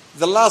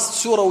the last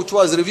surah which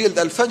was revealed,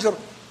 Al-Fajr,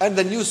 and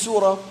the new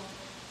surah,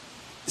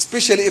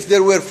 especially if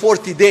there were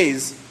 40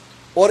 days,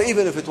 or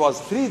even if it was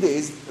 3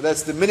 days,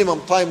 that's the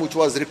minimum time which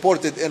was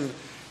reported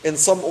in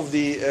some of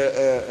the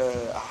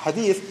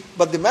hadith,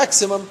 but the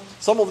maximum,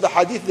 some of the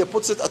hadith, they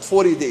puts it at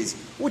 40 days,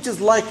 which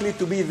is likely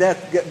to be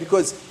that,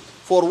 because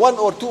for 1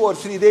 or 2 or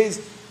 3 days,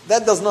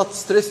 that does not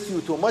stress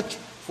you too much.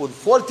 For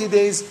 40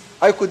 days,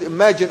 I could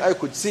imagine, I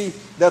could see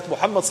that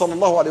Muhammad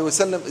sallallahu alayhi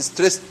wasallam is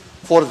stressed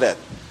for that.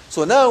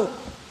 So now,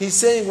 he's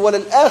saying, well,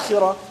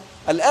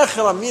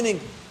 al-akhirah meaning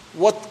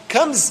what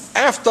comes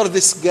after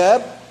this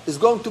gap is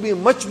going to be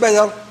much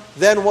better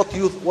than what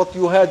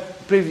you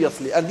had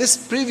previously. And this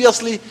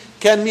previously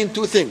can mean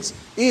two things.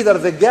 Either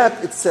the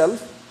gap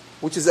itself,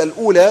 which is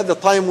al-ula, the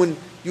time when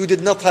you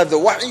did not have the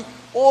wahi,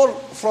 or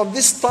from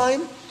this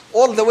time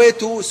all the way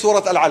to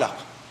Surat Al-Alaq.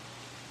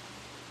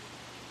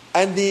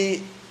 And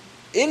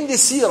in the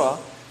seerah,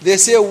 they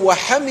say,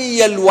 وَحَمِيَ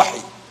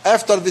الْوَحِي.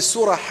 After the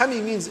surah,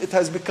 hami means it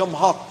has become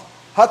hot.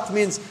 Hot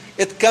means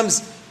it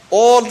comes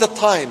all the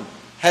time.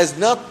 Has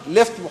not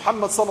left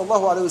Muhammad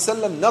sallallahu alaihi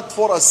wasallam, not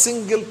for a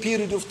single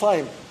period of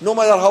time, no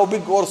matter how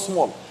big or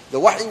small. The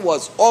wahi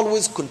was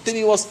always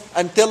continuous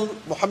until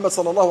Muhammad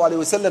sallallahu alaihi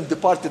wasallam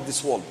departed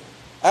this world.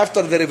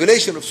 After the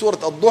revelation of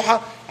Surat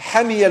Ad-Duha,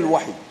 hamiya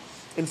al-wahi.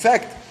 In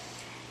fact,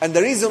 and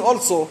the reason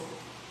also,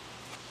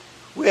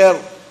 we are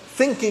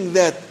thinking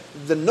that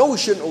the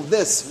notion of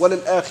this,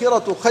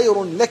 وَلَلْآخِرَةُ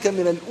خَيْرٌ لَكَ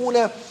مِنَ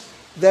الْأُولَى,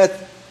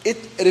 that it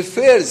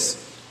refers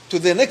to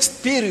the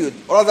next period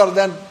rather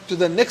than to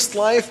the next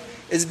life,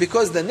 is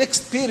because the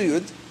next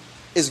period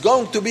is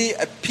going to be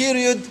a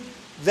period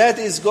that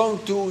is going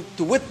to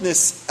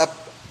witness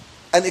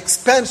an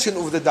expansion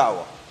of the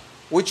da'wah,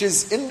 which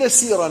is in the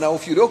seerah now.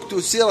 If you look to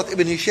Sirat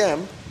Ibn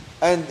Hisham,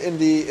 and in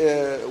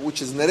the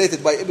which is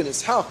narrated by Ibn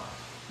Ishaq,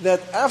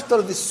 that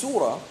after this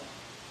surah,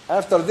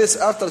 after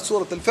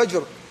Surah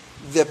Al-Fajr,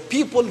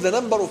 the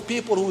number of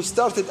people who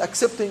started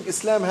accepting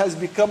Islam has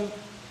become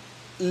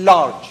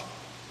large.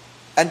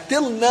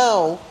 Until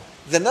now,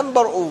 the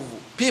number of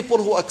people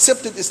who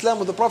accepted Islam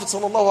with the Prophet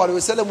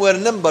ﷺ were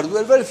numbered,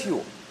 were very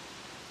few.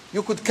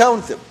 You could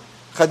count them.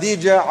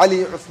 Khadija,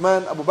 Ali,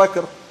 Uthman, Abu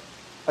Bakr,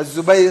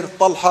 Az-Zubayr,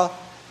 Talha,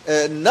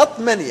 not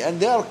many, and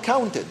they are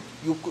counted.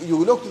 You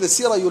look to the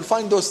seerah, you'll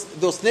find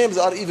those names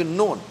are even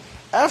known.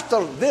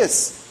 After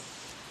this,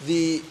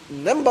 the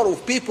number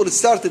of people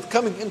started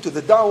coming into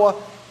the da'wah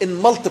in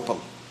multiple,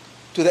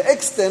 to the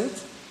extent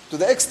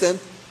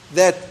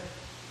that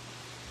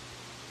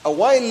a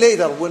while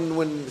later,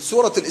 when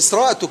Surah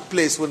Al-Isra took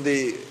place, when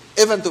the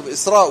event of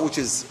Isra, which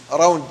is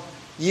around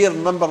year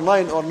number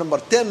 9 or number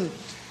 10,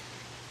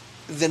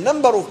 the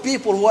number of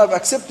people who have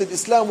accepted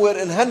Islam were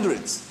in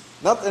hundreds,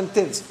 not in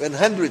tens, in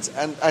hundreds.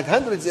 And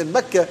hundreds in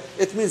Mecca,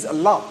 it means a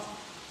lot.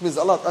 It means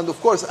a lot. And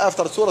of course,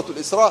 after Surah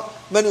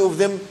Al-Isra, many of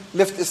them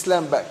left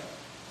Islam back.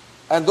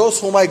 And those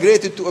who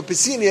migrated to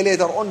Abyssinia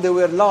later on, they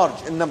were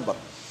large in number.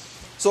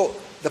 So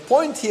the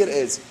point here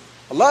is,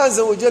 Allah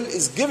Azza wa Jal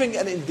is giving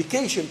an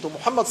indication to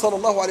Muhammad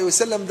sallallahu alaihi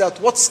wasallam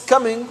that what's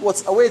coming,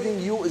 what's awaiting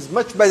you is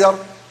much better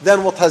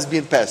than what has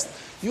been past.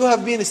 You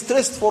have been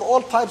stressed for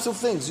all types of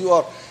things. You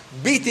are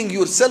beating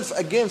yourself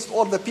against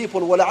all the people.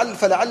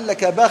 فَلَعَلَّكَ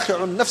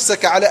بَاخِعٌ نَفْسَكَ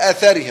عَلَى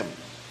آثَارِهِمْ.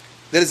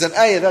 There is an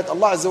ayah that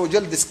Allah Azza wa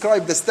Jal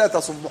described the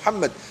status of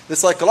Muhammad, the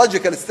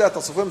psychological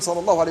status of him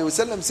sallallahu alaihi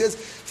wasallam, says,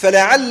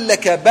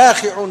 فَلَعَلَّكَ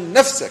بَاخِعٌ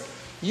نَفْسَكَ.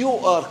 You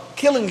are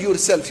killing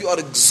yourself, you are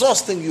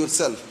exhausting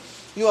yourself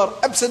You are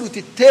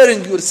absolutely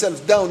tearing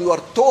yourself down. You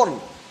are torn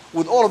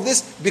with all of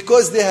this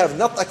because they have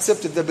not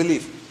accepted the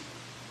belief.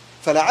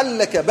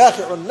 فَلَعَلَّكَ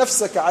بَاخِعٌ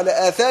نَفْسَكَ عَلَى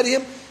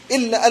آثَارِهِمْ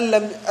إِلَّا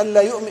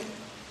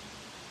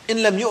إِن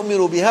لَّمْ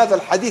يُؤْمِنُوا بِهَذَا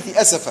الْحَدِيثِ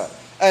أَسَفًا.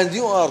 And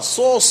you are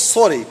so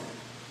sorry.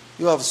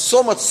 You have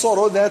so much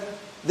sorrow that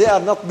they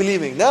are not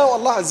believing. Now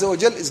Allah Azza wa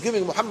Jal is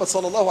giving Muhammad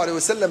sallallahu alayhi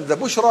wa sallam the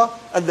bushra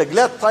and the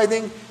glad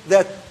tidings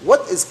that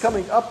what is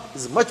coming up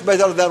is much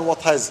better than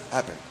what has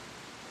happened.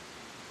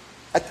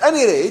 At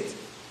any rate,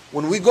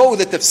 when we go with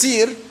the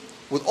tafsir,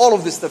 with all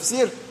of this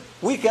tafsir,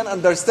 we can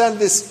understand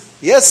this.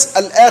 Yes,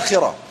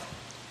 al-akhirah,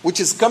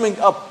 which is coming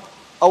up,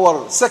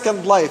 our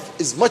second life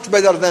is much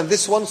better than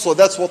this one, so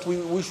that's what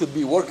we should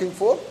be working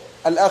for.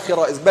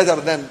 Al-akhirah is better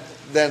than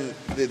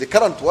the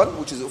current one,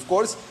 which is of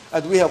course,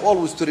 and we have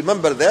always to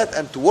remember that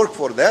and to work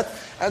for that.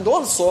 And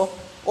also,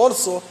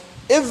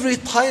 every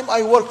time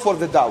I work for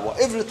the da'wah,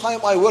 every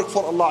time I work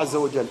for Allah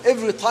Azza wa Jal,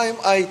 every time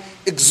I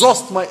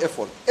exhaust my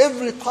effort,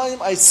 every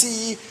time I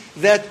see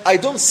that I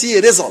don't see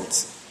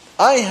results,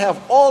 I have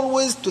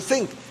always to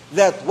think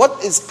that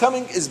what is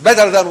coming is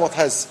better than what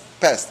has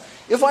passed.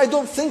 If I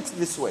don't think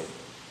this way,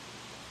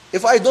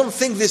 if I don't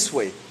think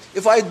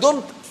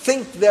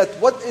that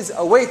what is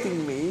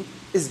awaiting me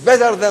is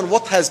better than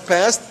what has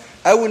passed,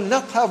 I will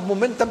not have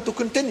momentum to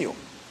continue.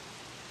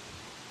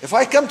 If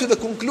I come to the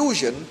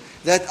conclusion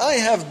that I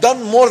have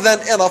done more than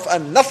enough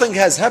and nothing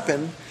has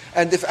happened,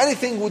 and if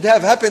anything would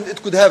have happened,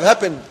 it could have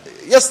happened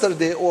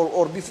yesterday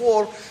or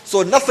before,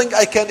 so nothing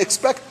I can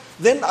expect,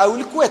 then I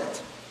will quit.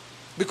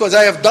 Because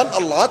I have done a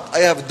lot, I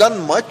have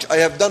done much, I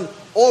have done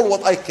all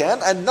what I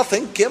can, and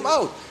nothing came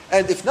out.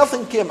 And if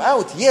nothing came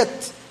out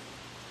yet,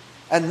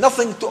 and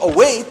nothing to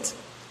await,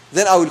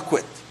 then I will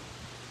quit.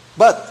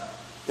 But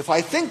if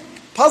I think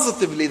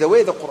positively, the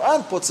way the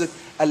Quran puts it,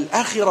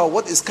 al-akhirah,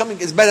 what is coming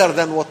is better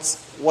than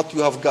what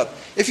you have got.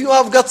 If you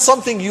have got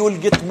something, you will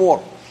get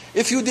more.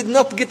 If you did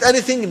not get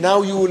anything,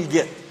 now you will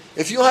get.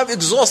 If you have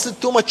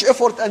exhausted too much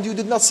effort and you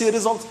did not see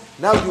results,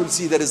 now you will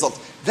see the results.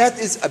 That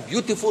is a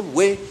beautiful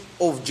way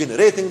of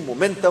generating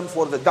momentum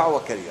for the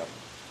da'wah career.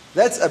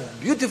 That's a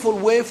beautiful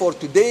way for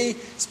today,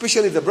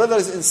 especially the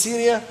brothers in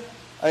Syria.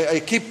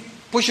 I keep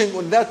pushing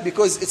on that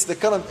because it's the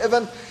current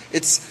event.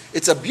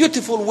 It's a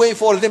beautiful way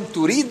for them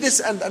to read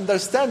this and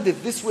understand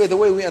it this way, the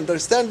way we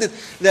understand it,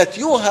 that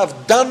you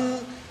have done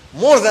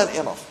more than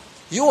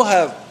enough. You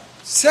have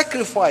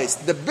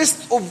sacrificed the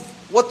best of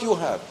what you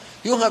have.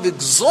 You have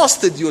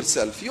exhausted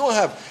yourself. You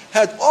have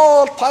had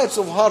all types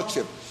of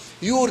hardship.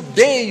 Your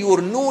day,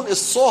 your noon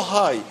is so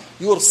high.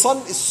 Your sun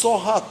is so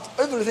hot.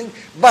 Everything.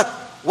 But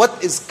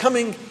what is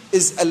coming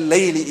is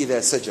al-layli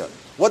idha saja.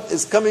 What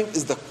is coming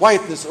is the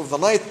quietness of the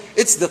night.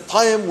 It's the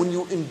time when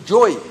you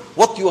enjoy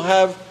what you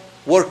have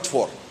worked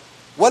for.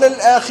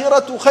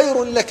 وَلَلْآخِرَةُ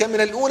خَيْرٌ لَكَ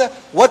مِنَ الْأُولَى.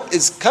 What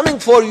is coming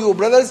for you,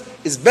 brothers,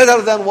 is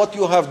better than what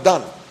you have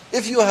done.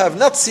 If you have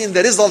not seen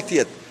the result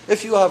yet,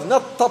 if you have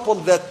not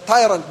toppled that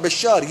tyrant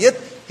Bashar yet,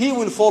 he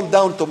will fall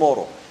down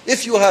tomorrow.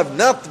 If you have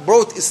not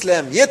brought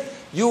Islam yet,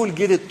 you will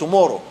get it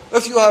tomorrow.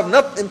 If you have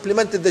not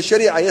implemented the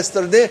Sharia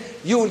yesterday,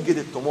 you will get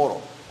it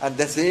tomorrow. And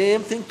the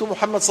same thing to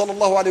Muhammad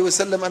sallallahu alayhi wa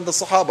sallam and the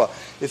Sahaba.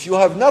 If you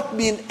have not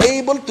been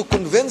able to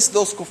convince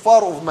those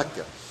kuffar of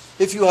Mecca,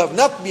 if you have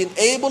not been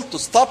able to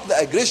stop the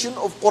aggression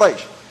of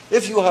Quraysh,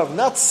 if you have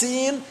not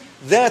seen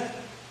that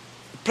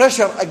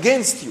pressure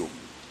against you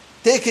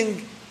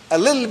taking a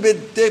little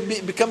bit,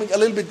 becoming a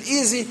little bit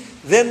easy,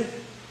 then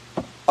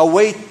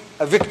await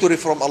a victory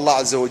from Allah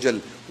Azza wa Jal.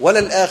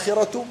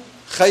 وَلَلْآخِرَةُ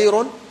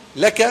خَيْرٌ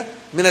لَكَ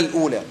مِنَ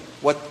الْأُولَى.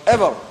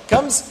 Whatever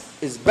comes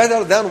is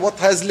better than what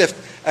has left.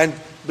 And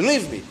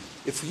believe me,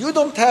 if you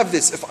don't have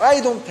this, if I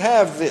don't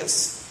have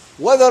this,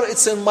 whether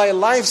it's in my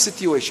life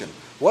situation,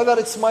 whether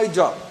it's my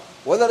job,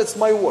 whether it's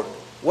my work,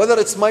 whether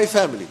it's my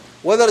family,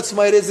 whether it's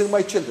my raising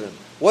my children,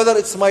 whether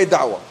it's my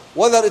da'wah,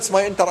 whether it's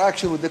my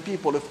interaction with the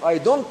people, if I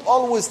don't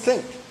always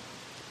think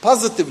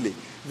positively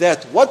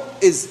that what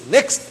is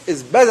next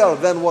is better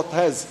than what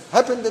has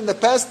happened in the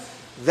past,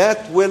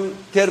 that will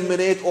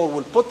terminate or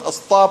will put a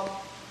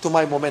stop to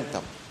my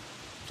momentum.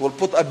 It will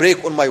put a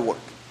break on my work.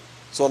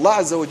 So Allah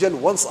Azza wa Jal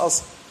wants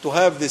us to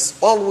have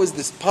this, always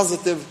this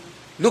positive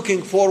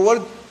looking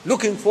forward.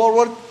 Looking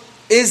forward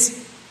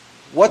is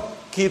what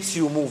keeps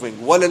you moving.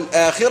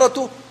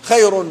 وَلَلْآخِرَةُ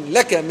خَيْرٌ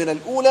لَكَ مِنَ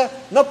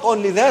الْأُولَى. Not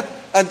only that,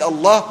 and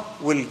Allah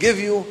will give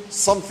you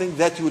something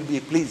that you will be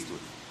pleased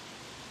with.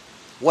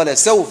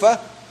 وَلَسَوْفَ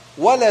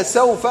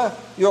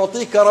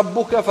يُعْطِيكَ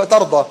رَبُّكَ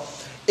فَتَرْضَى.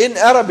 In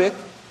Arabic,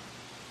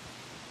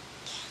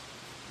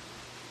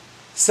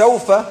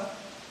 سوف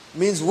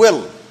means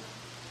will.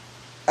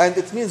 And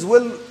it means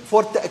will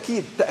for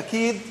ta'keed.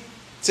 Ta'keed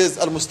says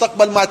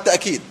al-mustaqbal ma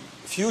ta'keed.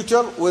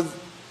 Future with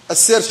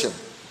assertion.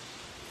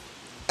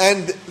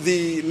 And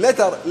the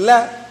letter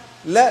la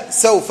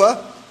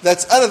sawfa,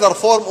 that's another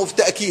form of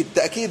ta'keed.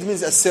 Ta'keed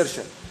means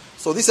assertion.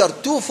 So these are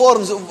two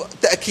forms of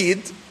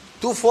ta'keed,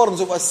 two forms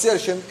of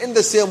assertion in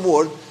the same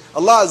word.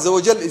 Allah Azza wa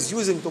Jal is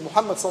using to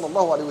Muhammad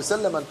sallallahu alayhi wa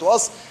sallam and to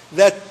us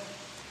that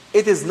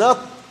it is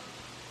not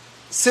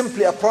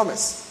simply a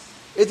promise.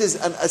 It is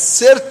an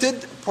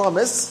asserted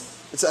promise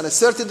It's an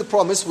asserted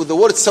promise with the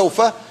word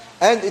sawfa,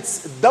 and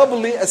it's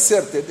doubly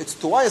asserted. It's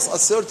twice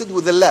asserted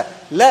with the la.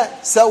 La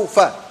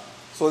sawfa.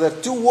 So there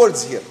are two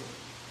words here.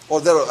 Or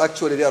there are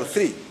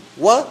three.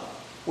 Wa,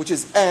 which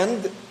is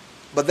and,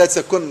 but that's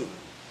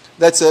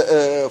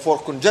for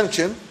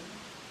conjunction.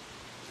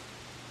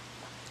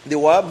 The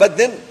wa, but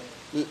then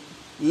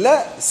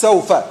la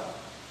sawfa.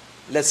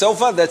 La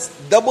sawfa, that's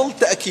double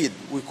ta'kid.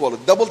 We call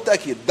it double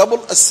ta'kid,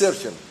 double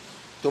assertion.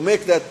 To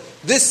make that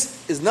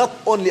this is not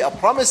only a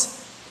promise.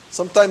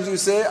 Sometimes you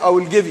say, I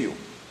will give you.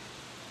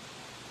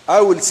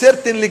 I will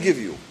certainly give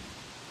you.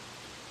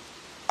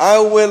 I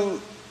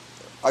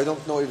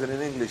don't know even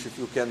in English if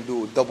you can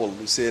do double.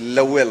 You say,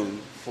 la will.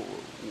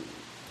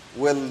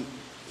 Will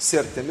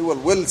certainly. Well,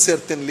 will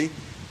certainly.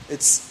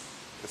 It's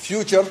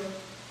future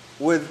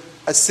with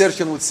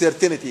assertion, with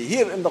certainty.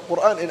 Here in the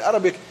Quran, in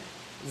Arabic,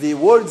 the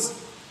words,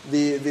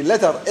 the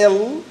letter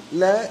L,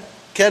 la,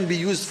 can be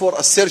used for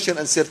assertion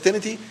and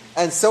certainty,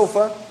 and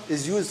sawfa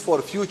is used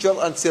for future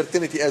and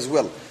certainty as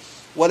well.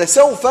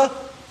 وَلَسَوْفَ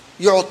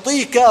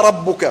يُعْطِيكَ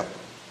رَبُّكَ.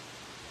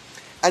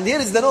 And here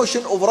is the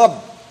notion of Rabb.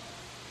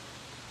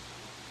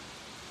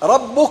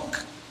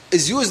 Rabbuk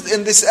is used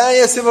in this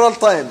ayah several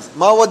times.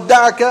 مَا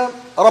وَدَّعَكَ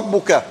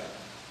رَبُّكَ.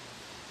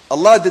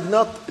 Allah did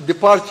not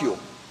depart you.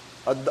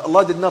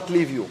 Allah did not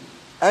leave you.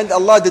 And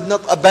Allah did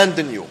not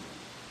abandon you.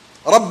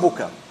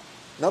 رَبُّكَ.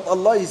 Not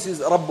Allah, he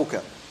says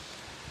رَبُّكَ.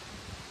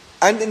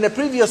 And in the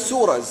previous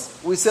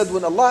surahs, we said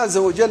when Allah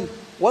Azza wa Jal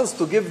wants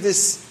to give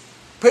this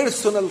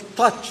personal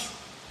touch,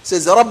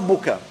 says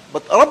Rabbuka.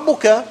 But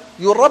Rabbuka,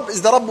 your Rabb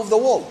is the Rabb of the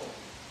world.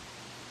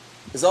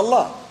 Is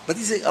Allah. But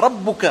he says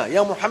Rabbuka,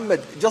 Ya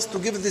Muhammad, just to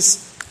give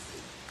this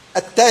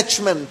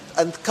attachment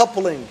and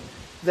coupling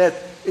that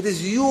it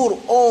is your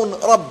own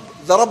Rabb,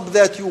 the Rabb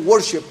that you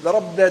worship, the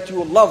Rabb that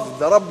you love,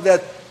 the Rabb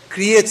that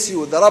creates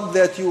you, the Rabb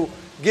that you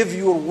give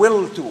your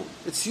will to.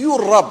 It's your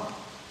Rabb,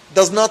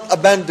 does not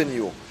abandon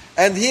you.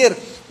 And here,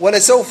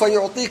 وَلَسَوْفَ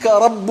يُعْطِيكَ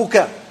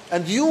رَبُّكَ.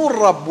 And your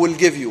Rabb will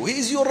give you. He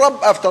is your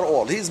Rabb after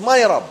all. He is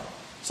my Rabb.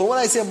 So when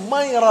I say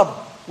my Rabb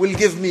will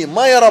give me,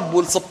 my Rabb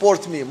will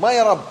support me, my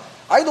Rabb,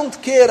 I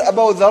don't care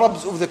about the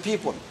Rabbs of the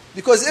people.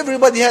 Because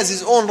everybody has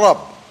his own Rabb.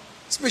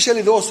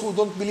 Especially those who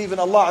don't believe in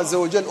Allah Azza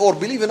wa Jal, or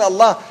believe in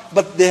Allah,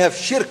 but they have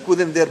shirk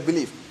within their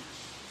belief.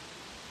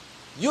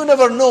 You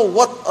never know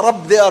what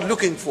Rabb they are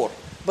looking for.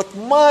 But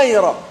my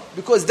Rabb,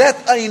 because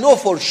that I know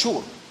for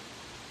sure.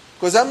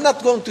 Because I'm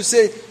not going to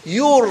say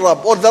your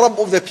Rabb or the Rabb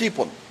of the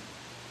people.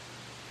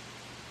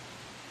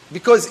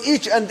 Because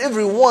each and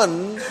every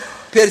one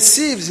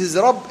perceives his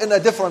Rabb in a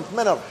different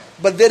manner.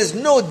 But there is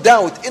no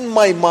doubt in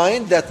my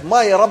mind that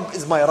my Rabb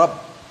is my Rabb.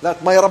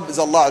 That my Rabb is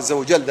Allah Azza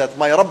wa Jal. That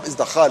my Rabb is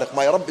the Khaliq.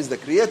 My Rabb is the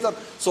Creator.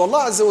 So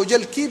Allah Azza wa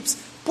Jal keeps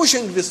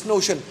pushing this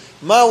notion.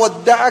 مَا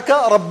وَدَّعَكَ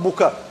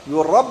رَبُّكَ.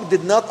 Your Rabb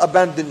did not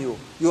abandon you.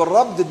 Your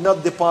Rabb did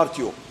not depart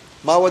you.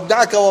 مَا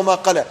وَدَّعَكَ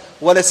وَمَا قَلَى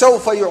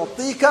وَلَسَوْفَ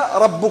يُعْطِيكَ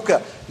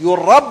رَبُّكَ. Your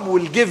Rabb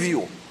will give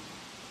you.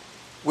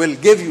 Will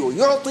give you.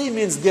 يُعْطي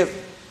means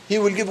give. He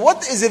will give.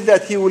 What is it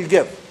that He will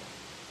give?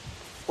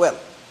 Well,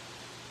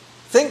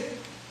 think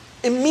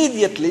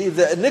immediately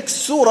the next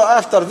surah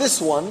after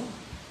this one,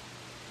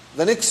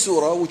 the next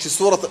surah, which is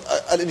Surah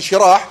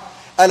Al-Inshirah,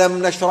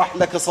 أَلَمْ نَشْرَحْ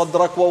لَكَ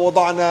صَدْرَكَ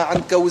وَوَضَعْنَا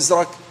عَنْكَ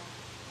وِزْرَكَ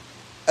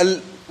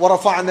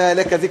وَرَفَعْنَا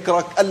لَكَ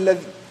ذِكْرَكَ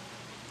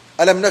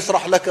أَلَمْ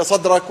نَشْرَحْ لَكَ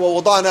صَدْرَكَ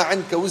وَوَضَعْنَا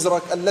عَنْكَ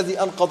وِزْرَكَ الَّذِي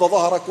أَنْقَضَ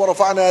ظَهْرَكَ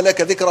وَرَفَعْنَا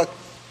لَكَ ذِكْرَكَ.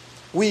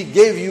 We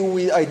gave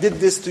you, I did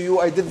this to you,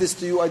 I did this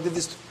to you, I did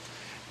this to you.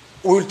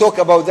 We will talk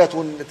about that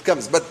when it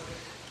comes. But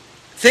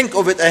think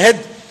of it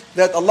ahead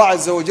that Allah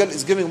Azza wa Jal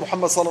is giving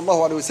Muhammad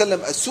sallallahu alayhi wa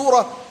sallam a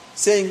surah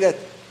saying that,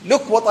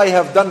 look what I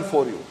have done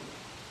for you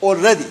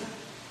already.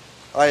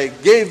 I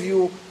gave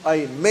you,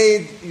 I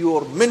made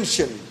your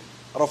mention.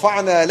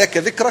 رَفَعْنَا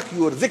لَكَ ذِكْرَكَ.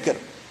 Your dhikr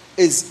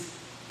is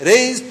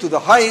raised to the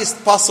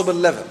highest possible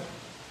level.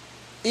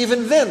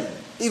 Even then,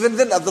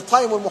 at the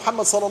time when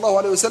Muhammad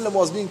sallallahu alayhi wa sallam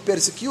was being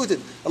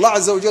persecuted, Allah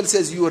Azza wa Jal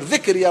says, your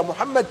dhikr, Ya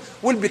Muhammad,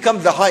 will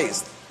become the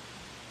highest.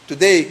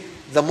 Today,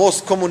 the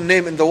most common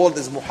name in the world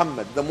is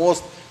Muhammad. The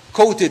most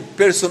quoted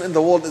person in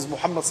the world is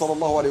Muhammad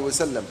sallallahu alayhi wa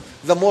sallam.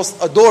 The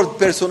most adored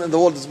person in the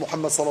world is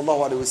Muhammad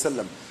sallallahu alayhi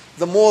wa sallam.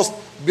 The most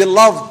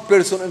beloved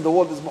person in the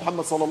world is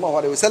Muhammad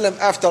sallallahu alayhi wa sallam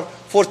after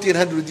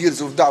 1400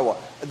 years of da'wah.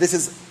 This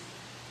is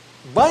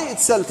by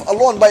itself,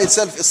 alone by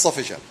itself is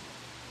sufficient.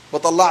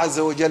 But Allah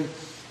Azza wa Jal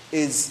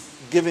is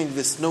giving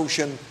this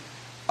notion,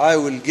 I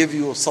will give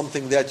you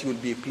something that you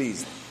will be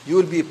pleased. You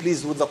will be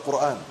pleased with the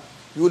Quran.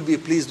 You will be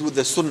pleased with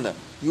the Sunnah.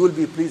 You will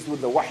be pleased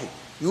with the Wahy.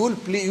 You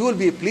will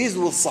be pleased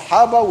with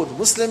Sahaba, with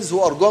Muslims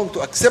who are going to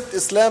accept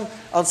Islam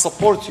and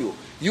support you.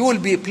 You will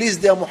be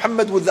pleased, Ya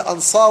Muhammad, with the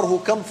Ansar who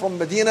come from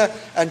Medina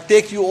and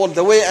take you all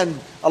the way and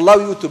allow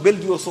you to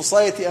build your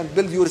society and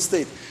build your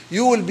state.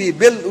 You will be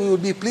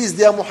pleased,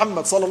 Ya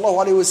Muhammad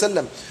sallallahu alayhi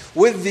wa sallam,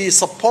 with the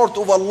support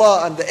of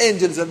Allah and the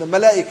angels and the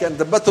Malaika and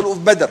the battle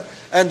of Badr.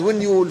 And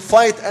when you will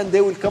fight and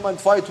they will come and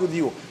fight with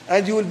you.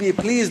 And you will be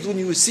pleased when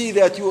you see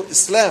that your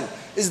Islam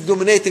is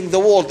dominating the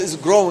world, is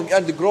growing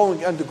and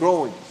growing and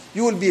growing.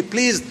 You will be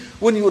pleased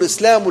when your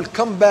Islam will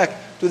come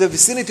back to the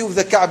vicinity of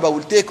the Kaaba,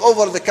 will take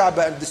over the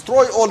Kaaba and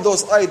destroy all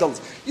those idols,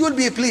 you will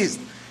be pleased.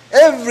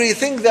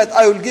 Everything that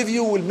I will give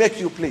you will make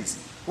you pleased.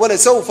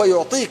 وَلَسَوْفَ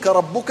يُعْطِيكَ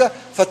رَبُّكَ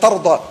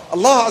فَتَرْضَى.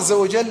 Allah Azza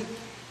wa Jal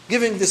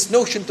giving this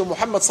notion to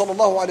Muhammad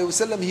sallallahu alayhi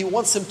wa sallam, He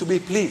wants him to be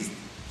pleased.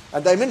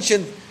 And I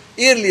mentioned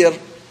earlier,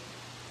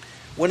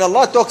 when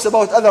Allah talks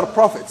about other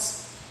prophets,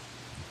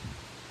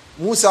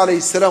 Musa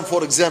alayhi salam,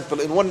 for example,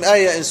 in one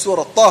ayah in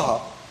Surah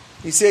Talha,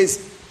 He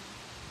says,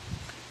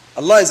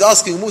 Allah is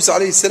asking Musa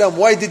alayhi salam,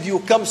 why did you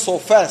come so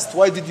fast?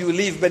 Why did you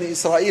leave Bani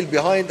Israel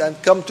behind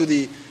and come to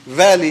the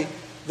valley?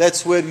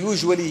 That's where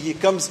usually he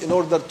comes in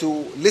order to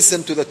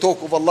listen to the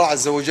talk of Allah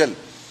Azza wa Jal.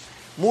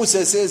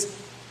 Musa says,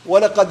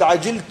 وَلَقَدْ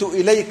عَجِلْتُ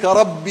إِلَيْكَ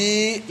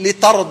رَبِّي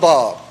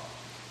لِتَرْضَى.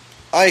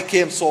 I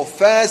came so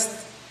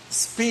fast,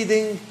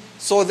 speeding,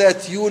 so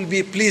that you will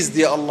be pleased,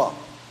 Ya Allah.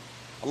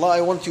 Allah,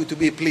 I want you to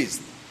be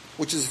pleased.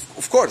 Which is,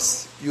 of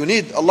course, you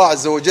need Allah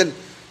Azza wa Jal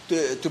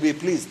to be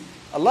pleased.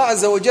 Allah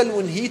Azza wa Jal,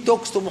 when He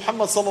talks to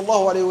Muhammad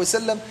sallallahu alayhi wa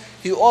sallam,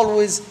 He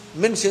always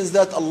mentions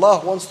that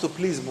Allah wants to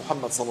please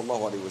Muhammad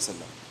sallallahu alayhi wa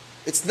sallam.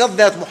 It's not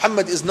that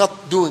Muhammad is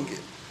not doing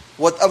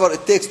whatever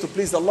it takes to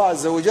please Allah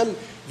Azza wa Jal.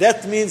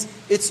 That means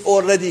it's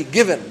already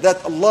given,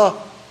 that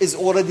Allah is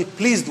already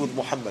pleased with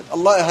Muhammad.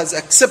 Allah has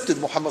accepted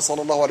Muhammad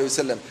sallallahu alayhi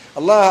wa sallam.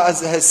 Allah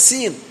has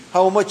seen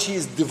how much he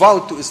is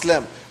devout to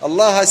Islam.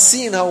 Allah has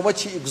seen how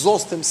much he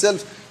exhausts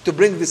himself to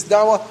bring this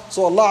da'wah.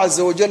 So Allah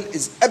Azza wa Jal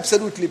is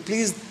absolutely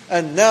pleased,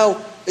 and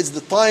now it's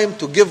the time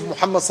to give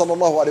Muhammad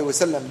sallallahu alayhi wa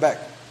sallam back.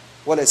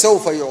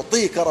 وَلَسَوْفَ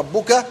يُعْطِيكَ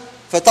رَبُّكَ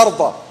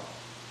فَتَرْضَى.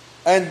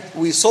 And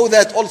we saw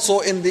that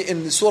also in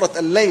the Surah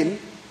Al-Layl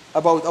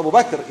about Abu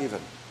Bakr even.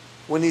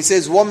 When he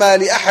says, وَمَا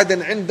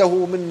لِأَحَدٍ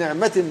عِنْدَهُ مِنْ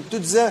نِعْمَةٍ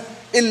تُجْزَى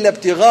إِلَّا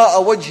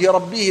ابْتِغَاءَ وَجْهِ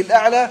رَبِّهِ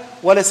الْأَعْلَى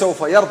وَلَسَوْفَ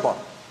يَرْضَى.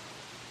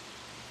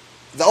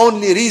 The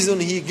only reason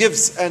he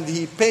gives and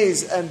he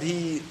pays and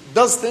he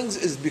does things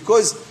is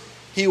because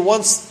he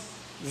wants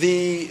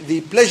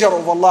the pleasure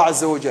of Allah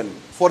Azza wa Jal.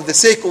 For the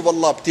sake of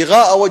Allah,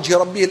 ابْتِغَاءَ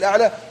وَجْهِ رَبِّهِ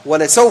الْأَعْلَى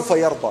وَلَسَوْفَ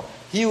يَرْضَى.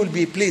 He will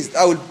be pleased,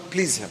 I will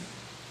please him.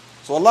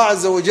 So Allah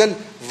Azza wa Jal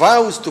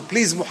vows to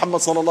please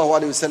Muhammad sallallahu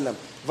alayhi wa sallam,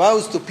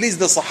 vows to please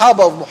the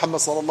Sahaba of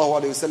Muhammad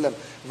sallallahu alayhi wa sallam,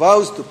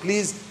 vows to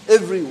please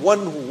everyone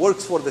who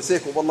works for the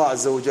sake of Allah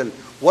Azza wa Jal.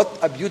 What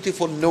a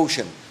beautiful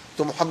notion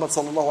to Muhammad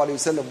sallallahu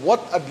alayhi wa sallam.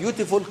 What a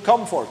beautiful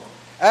comfort.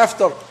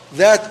 After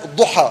that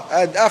duha,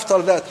 and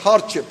after that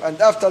hardship, and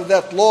after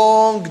that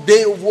long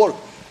day of work,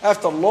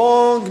 after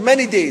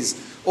many days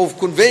of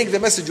conveying the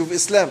message of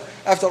Islam,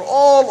 after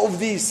all of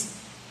these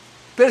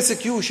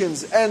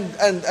persecutions and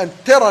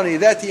tyranny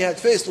that he had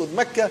faced with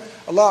Mecca,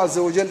 Allah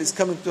Azza wa Jal is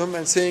coming to him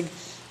and saying,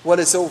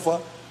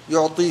 وَلَسَوْفَ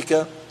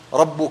يُعْطِيكَ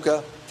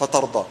رَبُّكَ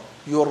فَتَرْضَى.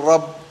 Your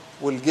Rabb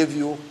will give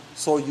you,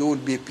 so you will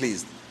be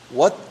pleased.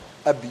 What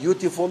a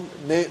beautiful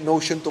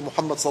notion to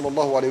Muhammad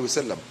sallallahu alayhi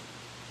wa sallam.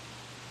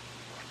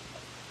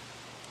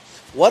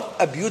 What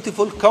a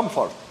beautiful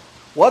comfort.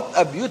 What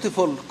a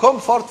beautiful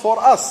comfort for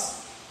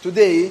us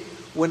today,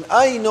 when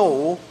I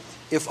know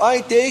if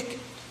I take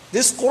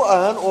this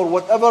Quran or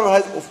whatever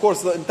has, of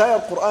course the entire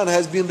Quran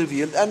has been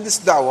revealed, and this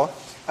da'wah,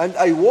 and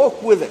I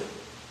walk with it,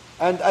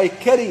 and I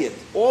carry it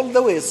all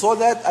the way so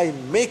that I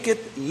make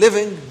it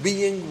living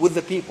being with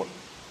the people.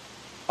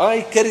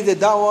 I carry the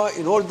da'wah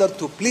in order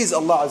to please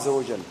Allah Azza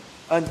wa Jal.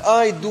 And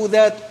I do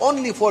that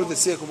only for the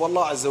sake of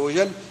Allah Azza wa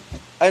Jal.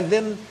 And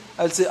then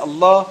I'll say,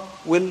 Allah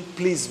will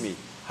please me.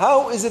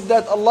 How is it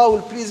that Allah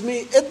will please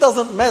me? It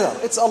doesn't matter.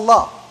 It's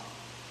Allah.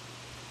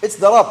 It's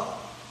the Rabb.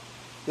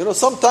 You know,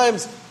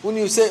 sometimes when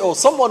you say, oh,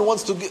 someone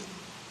wants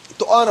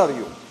to honor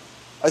you,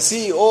 a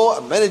CEO,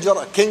 a manager,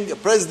 a king, a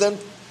president,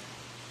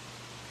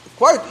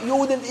 you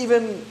wouldn't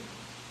even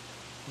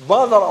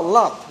bother a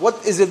lot.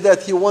 What is it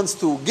that he wants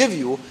to give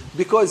you?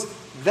 Because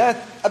that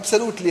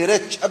absolutely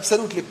rich,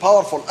 absolutely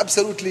powerful,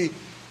 absolutely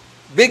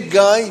big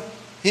guy,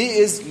 he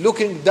is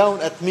looking down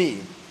at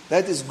me.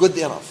 That is good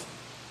enough.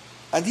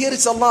 And here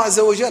it's Allah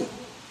Azza wa Jal.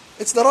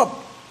 It's the Rabb.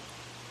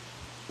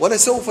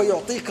 وَلَسَوْفَ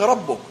يُعْطِيكَ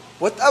رَبُّكَ.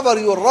 Whatever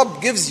your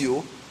Rabb gives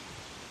you,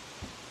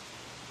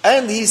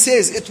 and He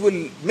says it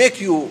will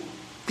make you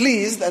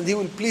pleased, and He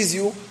will please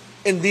you,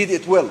 indeed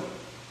it will.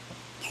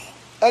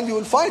 And you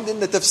will find in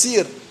the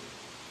Tafseer,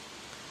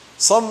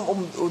 some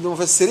of the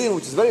Mufassirin,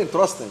 which is very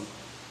interesting,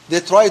 they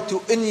try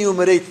to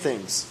enumerate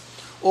things.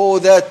 Oh,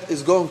 that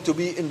is going to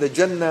be in the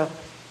Jannah.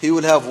 He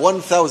will have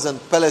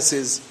 1,000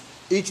 palaces.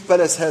 Each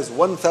palace has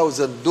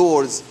 1,000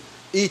 doors.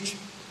 Each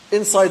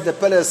inside the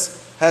palace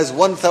has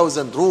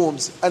 1,000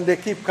 rooms, and they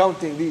keep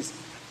counting these.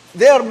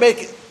 They are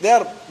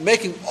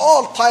making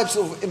all types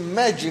of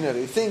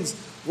imaginary things.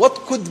 What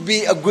could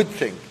be a good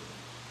thing?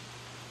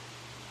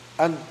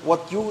 And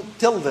what you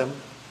tell them,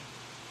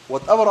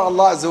 whatever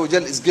Allah Azza wa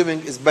Jal is giving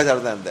is better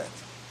than that.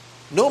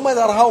 No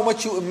matter how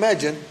much you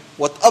imagine,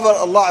 whatever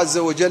Allah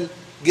Azza wa Jal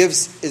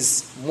gives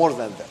is more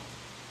than that.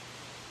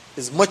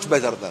 Is much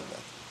better than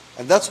that.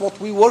 And that's what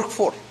we work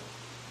for.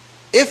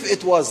 If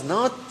it was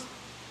not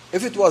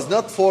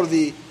for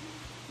the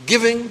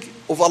giving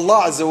of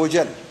Allah Azza wa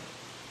Jal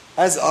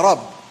as a Rabb,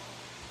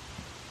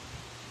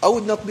 I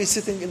would not be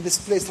sitting in this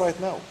place right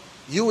now.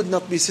 you would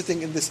not be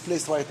sitting in this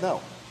place right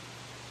now.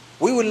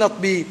 We will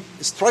not be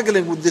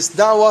struggling with this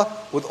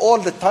da'wah with all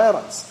the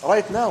tyrants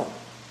right now.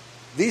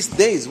 These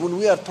days when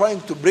we are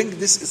trying to bring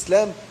this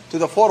Islam to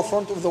the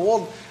forefront of the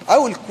world, I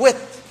will quit.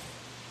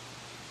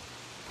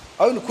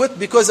 I will quit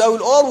because I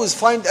will always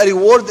find a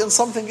reward in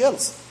something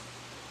else.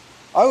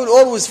 I will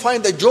always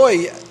find a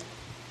joy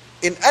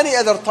in any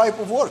other type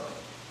of work.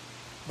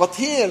 But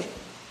here,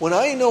 when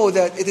I know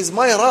that it is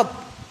my Rabb,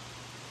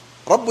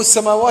 Rabb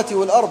al-samawati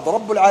wal-ard,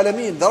 Rabb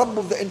al-alamin, the Rabb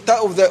of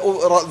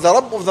the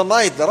Rabb of the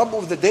night, the Rabb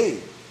of the day.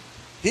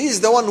 He is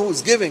the one who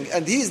is giving,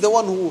 and He is the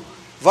one who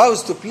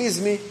vows to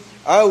please me.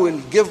 I will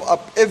give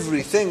up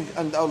everything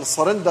and I will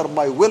surrender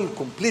my will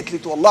completely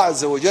to Allah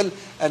Azza wa Jal,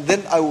 and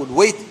then I will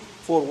wait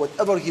for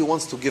whatever He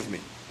wants to give me,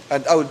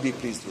 and I will be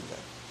pleased with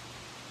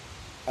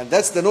that. And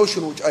that's the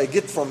notion which I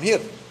get from here.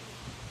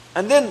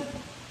 And then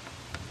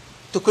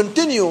to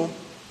continue,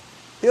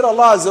 here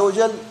Allah Azza wa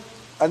Jal,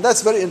 and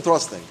that's very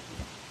interesting.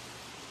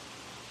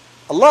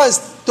 Allah is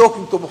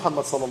talking to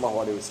Muhammad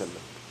sallallahu alayhi wa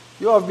sallam.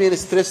 You have been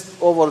stressed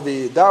over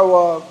the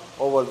da'wah,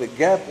 over the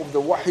gap of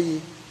the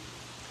wahi.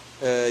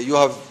 You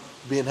have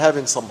been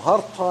having some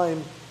hard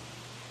time.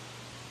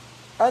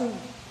 And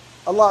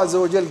Allah Azza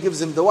wa Jal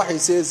gives him the wahi,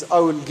 says, I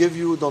will give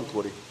you, don't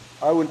worry.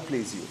 I will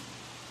please you.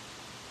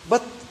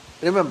 But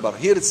remember,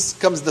 here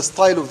comes the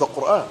style of the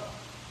Quran.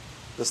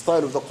 The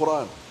style of the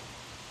Quran.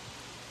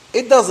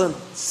 It doesn't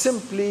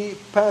simply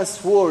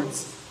pass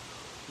words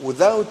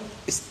without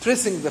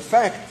stressing the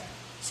fact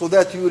so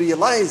that you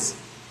realize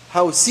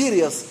how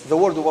serious the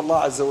word of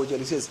Allah Azza wa Jalla.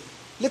 He says,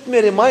 let me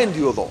remind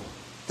you though,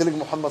 telling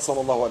Muhammad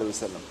sallallahu alayhi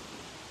wa sallam,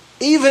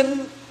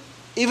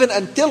 even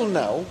until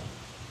now,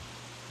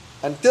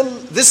 until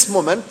this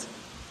moment,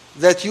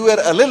 that you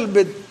were a little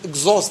bit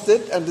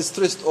exhausted and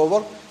stressed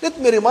over, let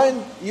me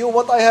remind you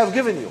what I have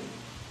given you.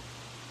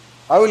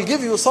 I will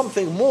give you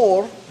something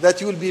more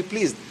that you will be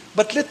pleased.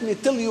 But let me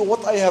tell you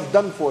what I have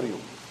done for you.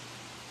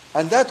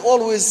 And that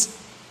always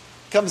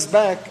comes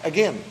back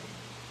again.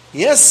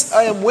 Yes,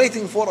 I am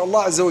waiting for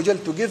Allah Azza wa Jal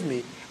to give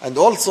me. And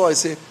also I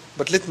say,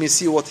 but let me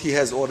see what He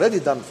has already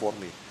done for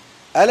me.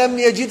 أَلَمْ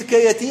يَجِدْكَ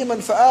يَتِيمًا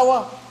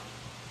فَآوَى.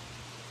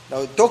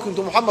 Now talking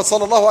to Muhammad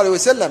sallallahu alayhi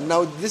wa sallam.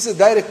 Now this is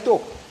direct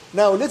talk.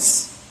 Now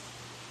let's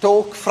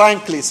talk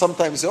frankly.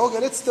 Sometimes say,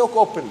 okay, let's talk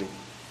openly.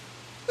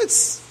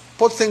 Let's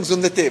put things on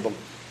the table.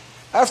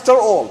 After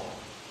all,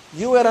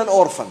 you were an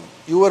orphan.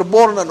 You were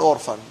born an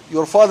orphan.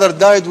 Your father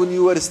died when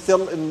you were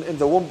still in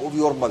the womb of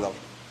your mother.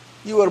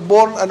 You were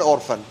born an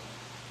orphan.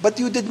 But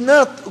you did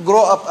not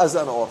grow up as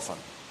an orphan.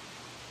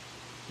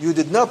 You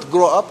did not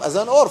grow up as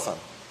an orphan.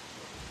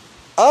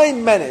 I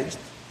managed,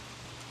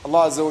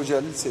 Allah Azza wa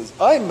Jalla says,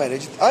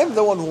 I'm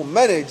the one who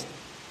managed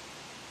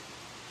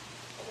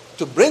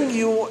to bring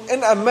you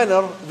in a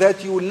manner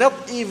that you will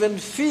not even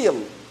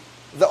feel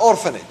the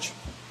orphanage.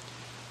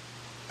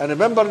 And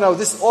remember now,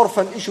 this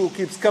orphan issue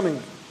keeps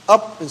coming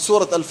up in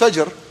Surah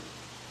Al-Fajr.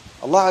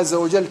 Allah Azza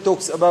wa Jal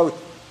talks about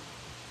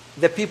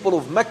the people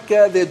of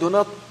Mecca, they do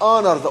not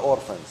honor the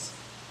orphans.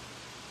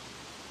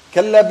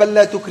 كَلَّا بَلْ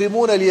لَا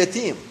تُكْرِمُونَ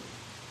الْيَتِيمِ.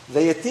 The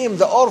yatim,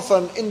 the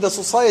orphan in the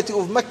society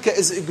of Mecca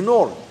is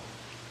ignored.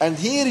 And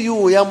here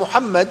you, Ya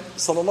Muhammad,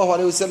 sallallahu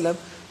alayhi wa sallam,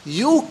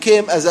 you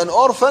came as an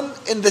orphan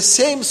in the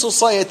same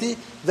society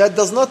that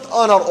does not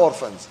honor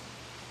orphans.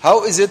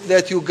 How is it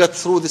that you got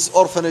through this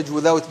orphanage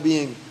without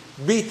being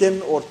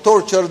beaten or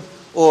tortured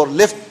or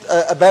left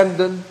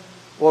abandoned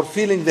or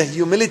feeling the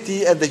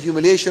humility and the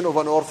humiliation of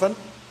an orphan?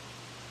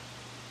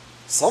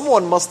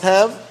 Someone must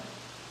have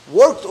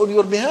worked on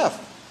your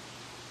behalf.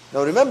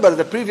 Now remember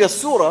the previous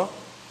surah,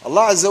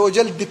 Allah Azza wa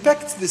Jal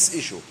depicts this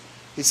issue.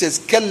 He says,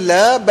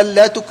 كَلَّا بَلْ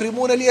لَا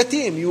تُكْرِمُونَ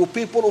الْيَتِيمِ. You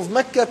people of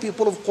Mecca,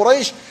 people of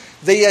Quraysh,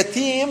 the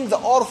yatim, the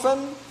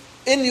orphan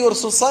in your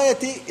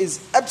society is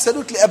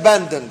absolutely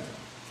abandoned.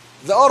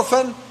 The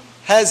orphan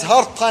has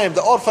hard time.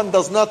 The orphan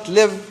does not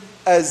live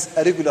as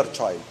a regular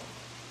child.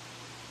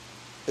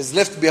 Is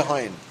left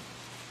behind.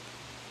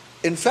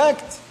 In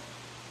fact,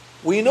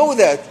 we know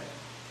that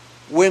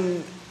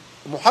when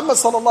Muhammad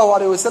sallallahu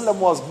alayhi wa sallam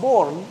was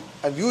born,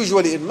 and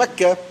usually in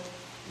Mecca,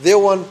 they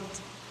want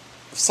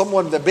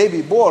someone, the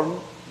baby born,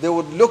 they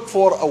would look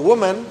for a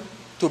woman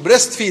to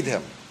breastfeed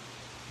him.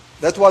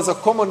 That was a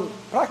common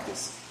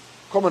practice.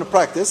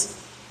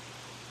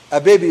 A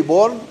baby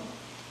born,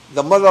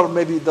 the mother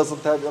maybe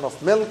doesn't have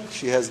enough milk,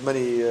 she has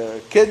many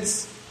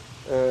kids,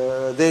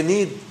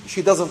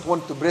 she doesn't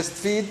want to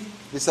breastfeed.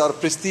 These are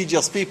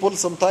prestigious people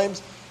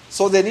sometimes,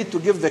 so they need to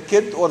give the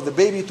kid or the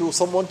baby to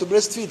someone to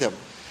breastfeed him.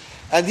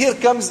 And here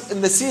comes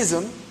in the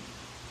season,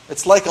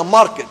 it's like a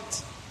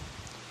market,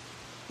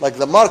 like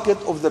the market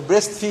of the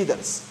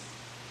breastfeeders.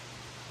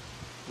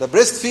 The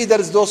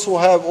breastfeeders, those who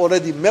have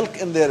already milk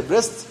in their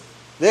breast,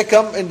 they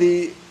come in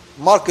the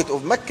market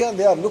of Mecca and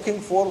they are looking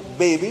for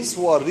babies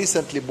who are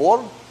recently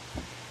born.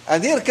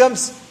 And here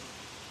comes,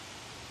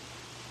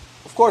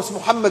 of course,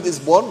 Muhammad is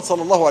born,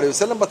 sallallahu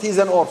alayhi wa sallam, but he's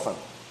an orphan.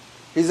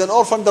 He's an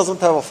orphan, doesn't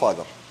have a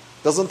father.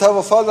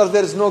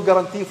 There is no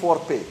guarantee for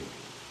pay.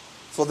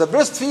 So the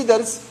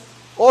breastfeeders,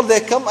 all they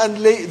come and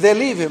they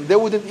leave him. They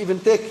wouldn't even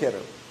take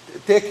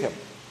take him.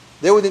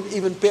 They wouldn't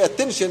even pay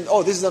attention,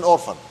 oh, this is an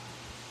orphan.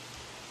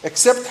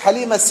 Except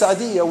Halima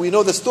Sa'diyya, we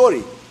know the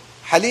story.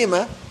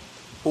 Halima,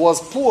 who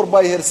was poor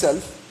by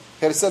herself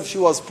she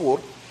was poor,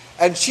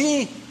 and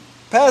she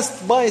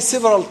passed by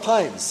several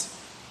times.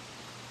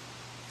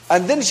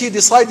 And then she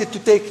decided to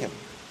take him.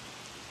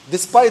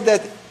 Despite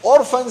that,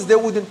 orphans,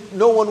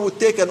 no one would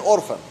take an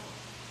orphan.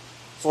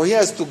 So he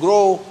has to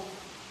grow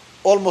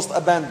almost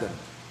abandoned.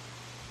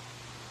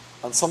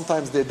 And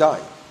sometimes they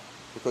die.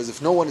 Because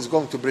if no one is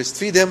going to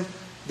breastfeed him,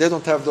 they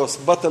don't have those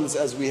bottles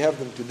as we have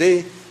them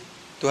today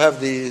to have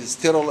the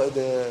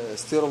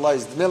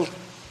sterilized milk.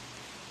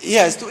 He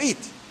has to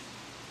eat.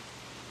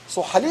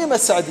 So Halima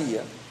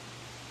Sa'diyya,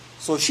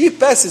 so she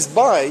passes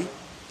by,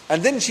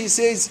 and then she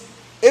says,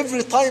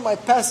 every time I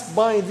pass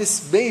by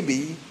this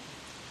baby,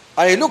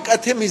 I look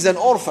at him, he's an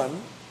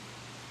orphan,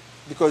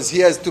 because he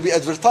has to be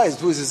advertised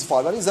who is his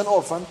father, he's an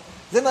orphan.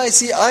 Then I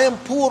see I am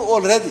poor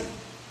already.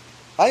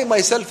 I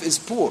myself is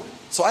poor.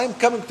 So I am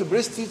coming to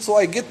breastfeed, so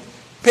I get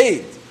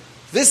paid.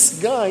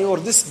 This guy or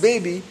this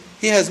baby,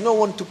 he has no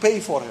one to pay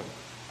for him.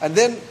 And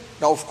then,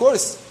 now of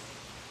course,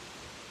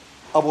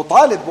 Abu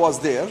Talib was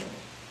there,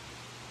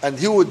 and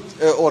he would,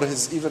 or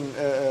his even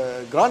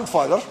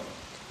grandfather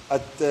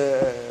at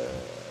the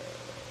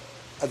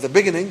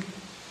beginning.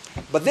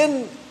 But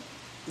then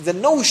the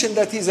notion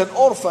that he's an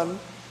orphan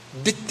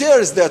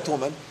deters that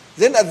woman.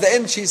 Then at the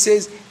end she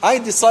says, I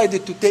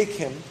decided to take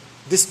him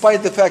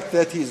despite the fact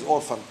that he is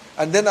orphan.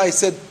 And then I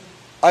said,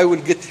 I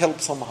will get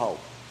help somehow.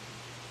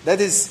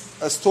 That is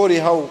a story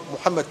how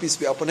Muhammad, peace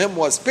be upon him,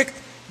 was picked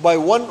by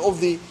one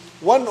of the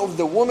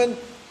women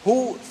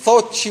who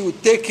thought she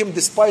would take him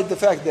despite the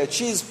fact that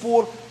she is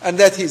poor and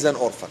that he is an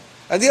orphan.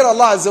 And here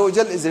Allah Azza wa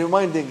Jal is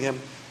reminding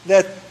him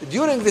that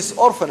during this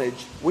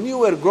orphanage, when you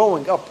were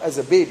growing up as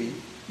a baby,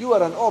 you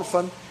were an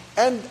orphan,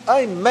 and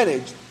I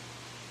managed,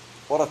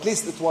 or at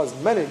least it was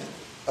managed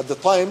at the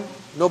time,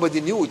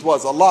 nobody knew it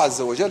was Allah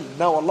Azza wa Jal.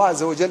 Now Allah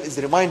Azza wa Jal is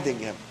reminding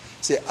him,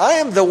 say, I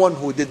am the one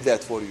who did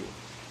that for you.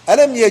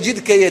 أَلَمْ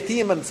يَجِدْكَ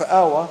يَتِيمًا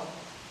فَآوَى.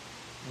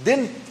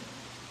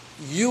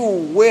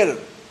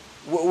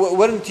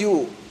 Weren't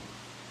you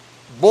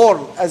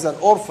born as an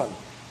orphan,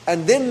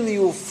 and then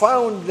you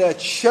found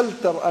that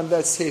shelter and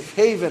that safe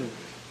haven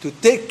to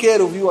take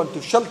care of you and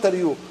to shelter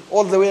you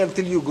all the way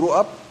until you grew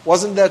up?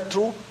 Wasn't that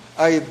true?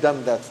 I have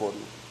done that for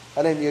you.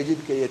 أَلَمْ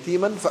يَجِدْكَ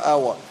يَتِيمًا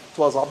فَآوَى. It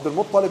was Abdul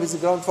Muttalib, his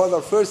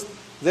grandfather first,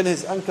 then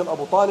his uncle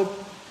Abu Talib,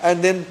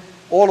 and then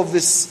all of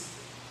this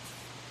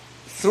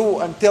through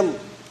until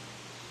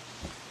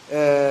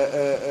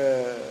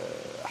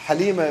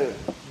Halima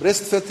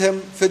breastfed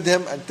him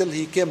until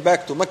he came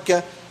back to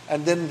Mecca,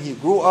 and then he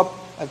grew up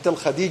until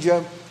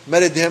Khadija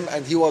married him,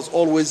 and he was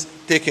always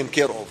taken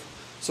care of.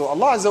 So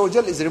Allah Azza wa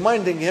Jal is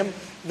reminding him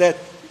that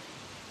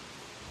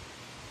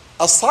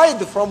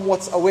aside from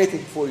what's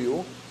awaiting for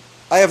you,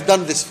 I have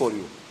done this for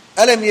you.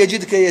 أَلَمْ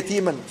يَجِدْكَ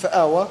يَتِيمًا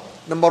فَآوَى.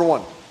 Number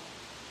one.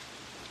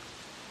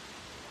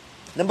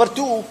 Number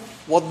two,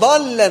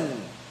 وَضَالًّا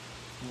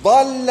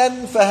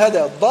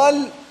فَهَدَى.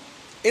 Dal,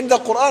 in the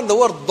Quran, the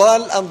word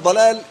dal and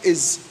dalal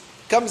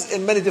comes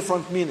in many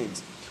different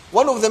meanings.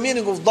 One of the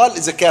meaning of dal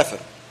is a kafir.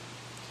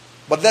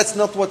 But that's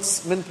not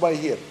what's meant by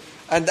here.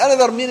 And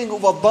another meaning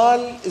of a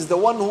dal is the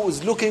one who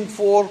is looking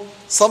for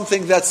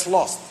something that's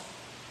lost.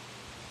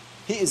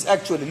 He is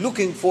actually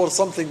looking for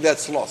something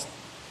that's lost.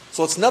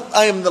 So it's not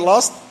I am the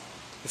lost.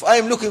 If I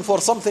am looking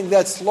for something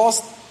that's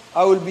lost,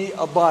 I will be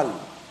a dal.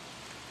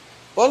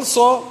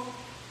 Also,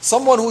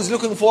 someone who is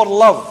looking for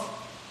love.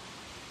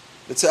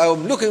 Let's say I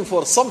am looking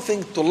for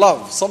something to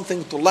love,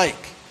 something to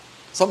like,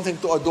 something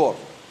to adore.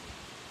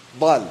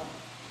 Dal.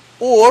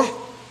 Or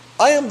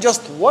I am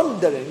just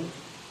wandering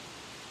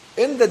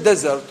in the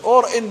desert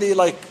or in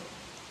the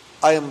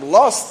I am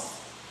lost.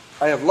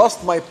 I have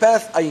lost my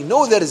path. I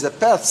know there is a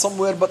path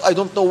somewhere, but I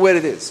don't know where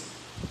it is.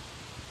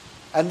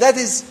 And that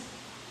is,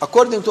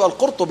 according to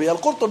Al-Qurtubi.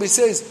 Al-Qurtubi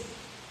says,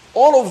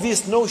 all of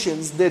these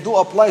notions, they do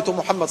apply to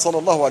Muhammad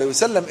sallallahu alayhi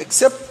wa sallam,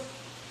 except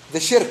the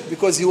shirk,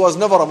 because he was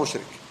never a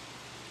mushrik.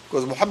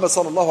 Because Muhammad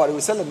sallallahu alayhi wa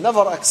sallam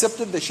never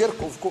accepted the shirk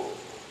of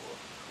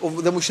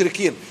the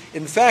mushrikeen.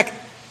 In fact,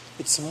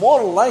 it's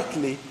more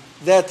likely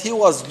that he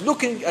was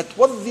looking at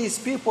what these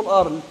people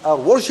are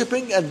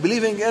worshipping and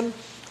believing in,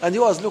 and he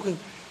was looking,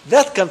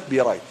 that can't be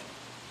right.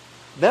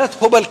 That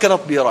Hubal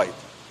cannot be right.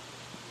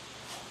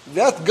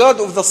 That God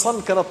of the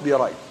sun cannot be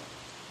right.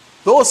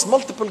 Those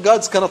multiple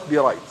gods cannot be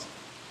right.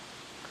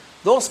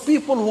 Those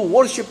people who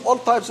worship all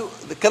types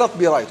they cannot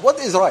be right. What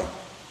is right?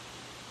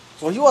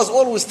 So he was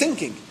always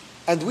thinking.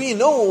 And we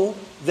know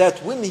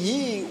that when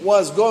he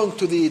was going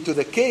to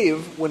the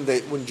cave, when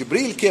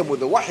Jibreel came with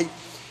the wahi,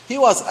 he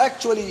was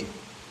actually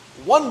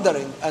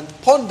wondering and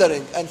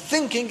pondering and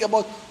thinking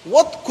about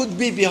what could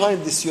be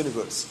behind this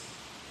universe.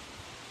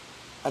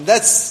 And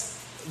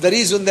that's the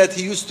reason that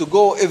he used to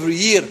go every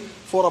year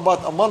for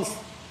about a month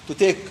to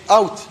take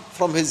out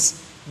from his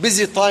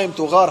busy time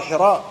to Ghar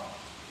Hira,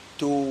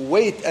 to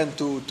wait and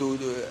to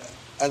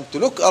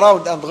look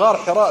around. And Ghar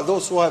Hira,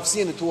 those who have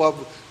seen it, who have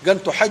gone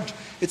to Hajj,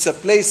 it's a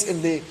place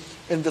in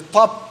the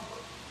top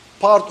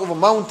part of a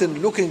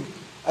mountain looking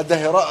at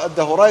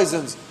the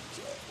horizons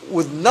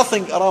with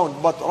nothing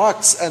around but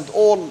rocks and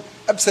all,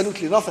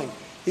 absolutely nothing.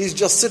 He's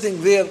just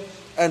sitting there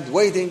and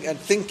waiting and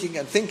thinking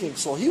and thinking.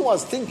 So he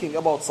was thinking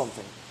about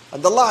something.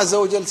 And Allah Azza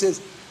wa Jal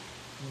says,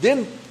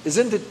 then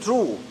isn't it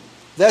true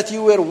that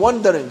you were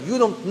wondering? You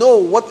don't know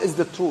what is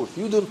the truth.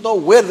 You don't know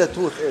where the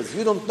truth is.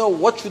 You don't know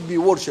what should be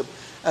worshipped.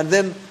 And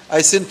then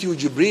I sent you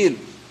Jibreel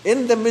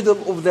in the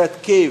middle of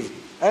that cave,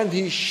 and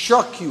he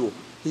shocked you.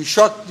 He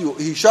shocked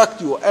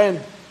you, and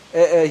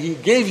he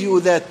gave you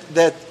that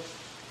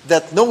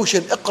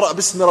notion. اقرأ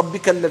باسم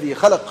ربك الذي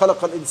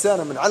خلق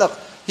الإنسان من علق.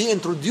 He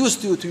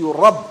introduced you to your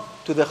Rabb,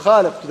 to the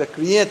Khaliq, to the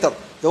Creator,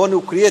 the one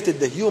who created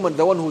the human,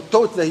 the one who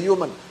taught the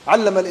human.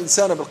 علم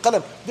الإنسان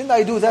بالقلم. Didn't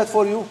I do that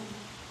for you?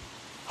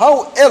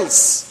 How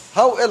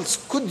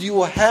else could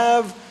you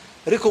have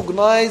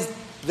recognized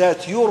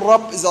that your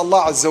Rabb is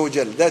Allah Azza wa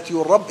Jal, that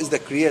your Rabb is the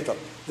Creator,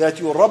 that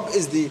your Rabb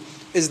is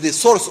the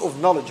source of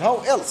knowledge? How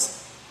else?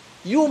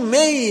 You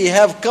may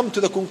have come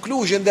to the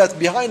conclusion that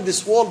behind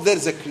this wall there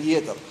is a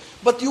Creator,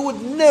 but you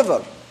would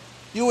never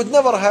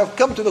have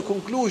come to the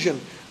conclusion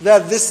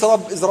that this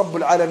Rabb is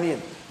Rabbul Alameen,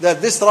 that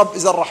this Rabb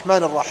is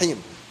Ar-Rahman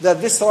Ar-Rahim, that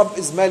this Rabb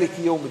is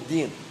Maliki Yawm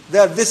Ad-Din,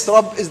 that this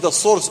Rabb is the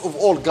source of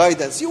all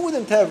guidance. You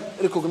wouldn't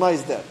have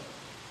recognized that.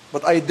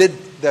 But I did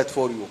that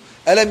for you.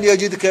 أَلَمْ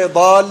يَجِدْكَ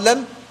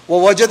ضَالًّا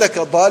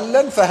وَوَجَدَكَ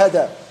ضَالًّا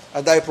فَهَدَى.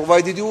 And I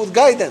provided you with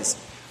guidance.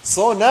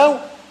 So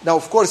now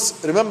of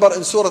course, remember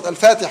in Surah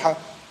Al-Fatiha,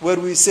 where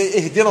we say,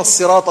 اهدنا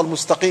الصراط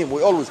المستقيم.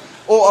 We always,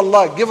 oh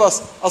Allah, give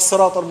us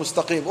الصراط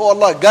المستقيم. Oh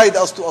Allah, guide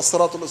us to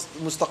الصراط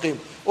المستقيم.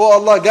 Oh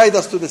Allah, guide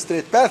us to the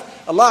straight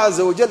path. Allah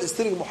Azza wa Jal is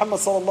telling Muhammad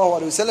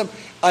sallallahu alayhi wa sallam,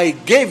 I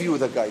gave you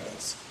the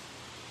guidance.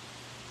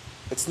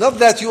 It's not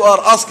that you are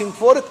asking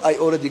for it, I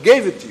already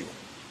gave it to you.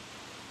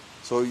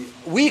 So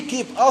we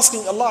keep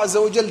asking Allah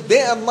Azza wa Jal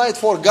day and night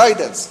for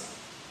guidance.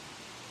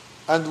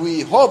 And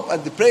we hope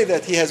and pray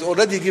that He has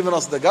already given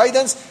us the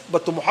guidance.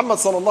 But to Muhammad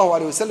sallallahu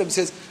alayhi wa sallam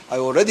says, I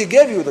already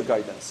gave you the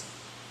guidance.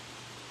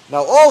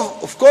 Now,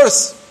 of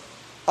course,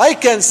 I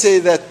can say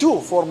that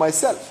too for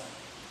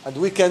myself. And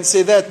we can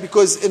say that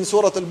because in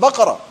Surah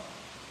Al-Baqarah,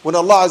 when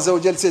Allah Azza wa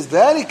Jal says,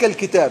 ذَلِكَ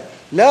الْكِتَابِ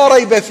لَا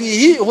رَيْبَ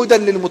فِيهِ هُدًى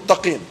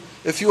لِلْمُتَّقِينَ.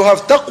 If you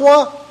have the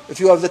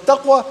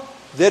taqwa,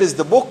 there is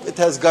the book, it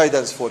has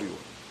guidance for you.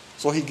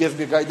 So He gave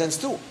me guidance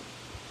too.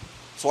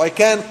 So I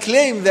can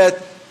claim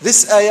that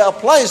this ayah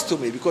applies to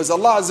me because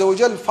Allah Azza wa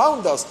Jal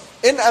found us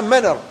in a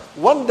manner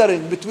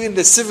wandering between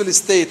the civil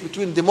state,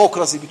 between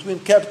democracy, between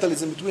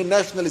capitalism, between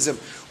nationalism.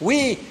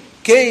 We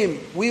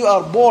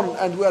are born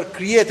and we are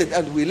created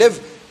and we live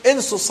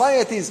in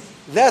societies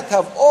that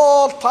have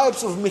all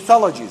types of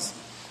mythologies,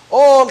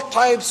 all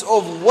types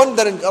of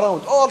wandering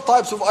around, all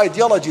types of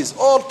ideologies,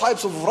 all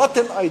types of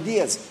rotten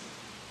ideas.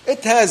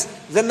 It has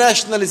the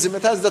nationalism,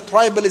 it has the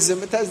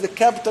tribalism, it has the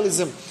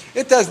capitalism,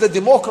 it has the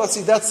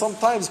democracy that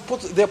sometimes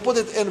they put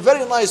it in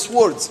very nice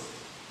words.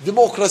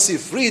 Democracy,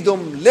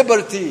 freedom,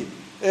 liberty,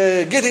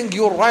 getting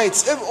your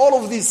rights,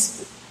 all of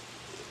these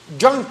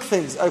junk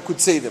things, I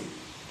could say them.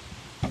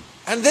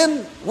 And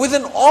then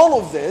within all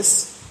of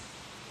this,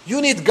 you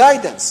need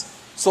guidance.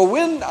 So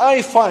when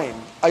I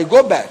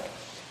go back,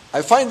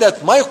 I find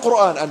that my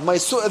Quran and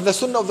the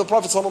Sunnah of the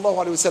Prophet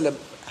ﷺ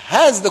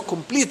has the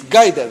complete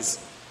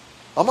guidance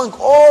among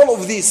all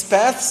of these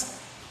paths,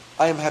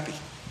 I am happy.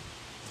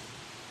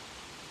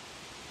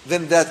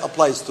 Then that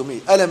applies to me.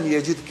 أَلَمْ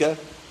يَجِدْكَ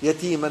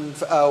يَتِيمًا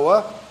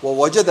فَآوَى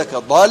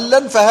وَوَجَدَكَ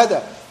ضَالًّا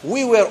فَهَدَى.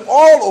 We were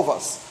all of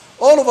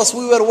us,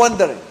 we were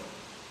wandering.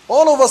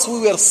 All of us,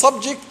 we were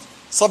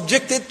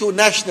subjected to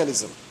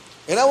nationalism.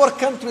 In our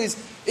countries,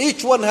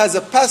 each one has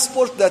a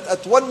passport that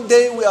at one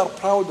day we are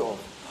proud of.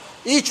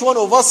 Each one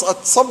of us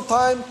at some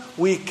time,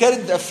 we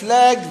carried a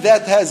flag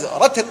that has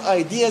rotten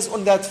ideas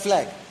on that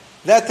flag.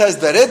 That has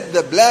the red,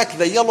 the black,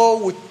 the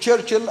yellow, with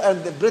Churchill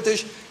and the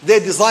British. They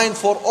designed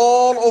for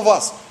all of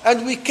us.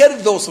 And we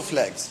carried those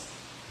flags.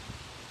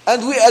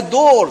 And we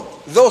adored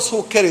those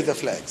who carry the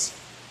flags.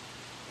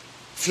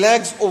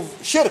 Flags of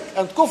shirk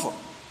and kufr.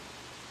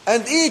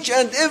 And each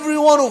and every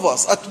one of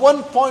us, at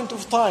one point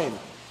of time,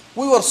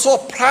 we were so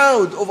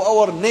proud of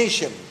our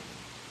nation.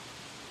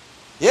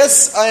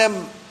 Yes, I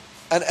am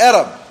an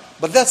Arab,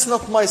 but that's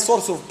not my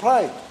source of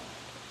pride.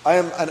 I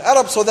am an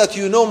Arab so that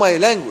you know my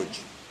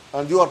language.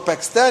 And you are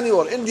Pakistani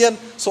or Indian,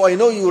 so I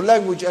know your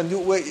language and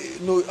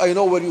I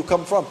know where you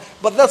come from.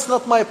 But that's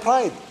not my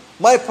pride.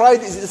 My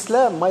pride is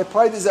Islam. My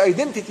pride is the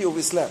identity of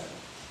Islam.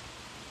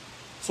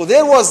 So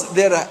there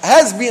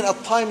has been a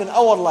time in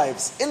our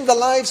lives, in the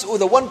lives of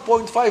the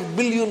 1.5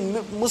 billion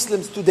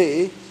Muslims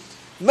today,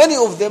 many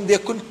of them, they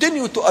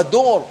continue to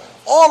adore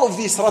all of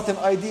these rotten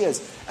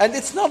ideas. And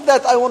it's not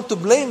that I want to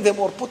blame them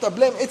or put a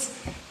blame.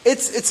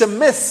 It's a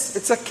mess.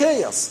 It's a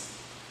chaos.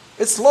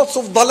 It's lots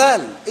of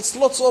dalal. It's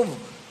lots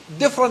of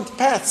different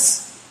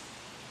paths.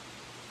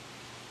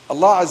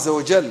 Allah Azza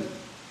wa Jal,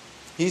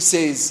 He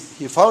says,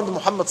 He found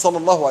Muhammad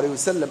sallallahu alayhi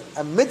wa sallam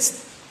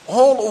amidst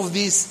all of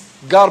these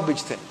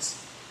garbage things.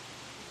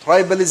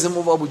 Tribalism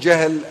of Abu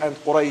Jahl and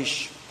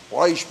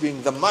Quraysh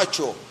being the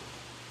macho,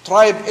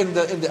 tribe in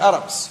the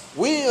Arabs.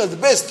 We are the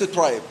best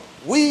tribe.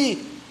 We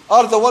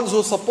are the ones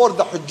who support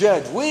the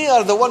Hujjaj. We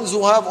are the ones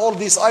who have all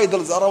these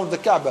idols around the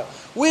Kaaba.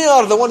 We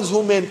are the ones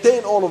who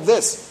maintain all of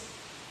this.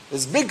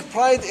 There's big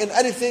pride in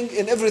anything,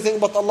 in everything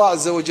but Allah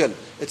Azza wa Jal.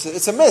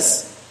 It's a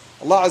mess.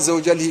 Allah Azza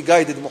wa Jal, He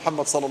guided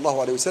Muhammad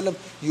sallallahu alayhi wa sallam.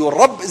 Your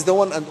Rabb is the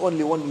one and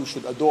only one you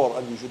should adore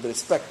and you should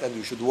respect and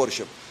you should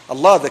worship.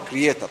 Allah the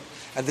Creator.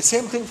 And the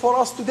same thing for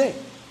us today.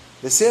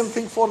 The same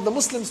thing for the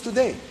Muslims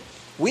today.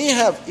 We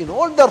have, in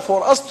order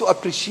for us to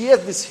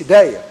appreciate this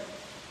hidayah,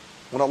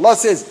 when Allah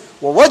says,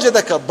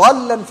 وَوَجَدَكَ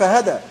ضَلًّا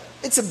فَهَدَى,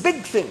 it's a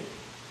big thing.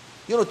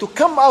 To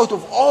come out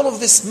of all of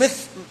this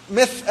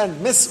myth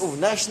and myths of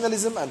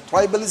nationalism and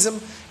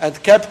tribalism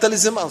and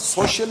capitalism and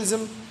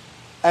socialism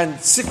and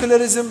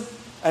secularism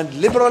and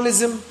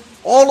liberalism,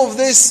 all of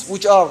this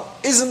which are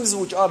isms,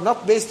 which are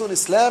not based on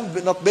Islam,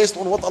 but not based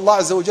on what Allah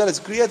Azza wa Jalla has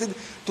created,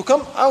 to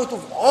come out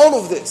of all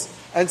of this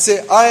and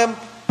say, I am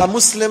a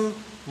Muslim,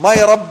 my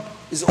Rabb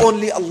is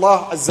only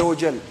Allah Azza wa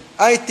Jalla.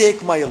 I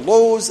take my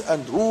laws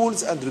and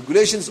rules and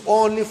regulations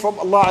only from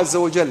Allah Azza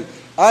wa Jalla.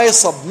 I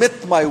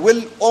submit my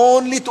will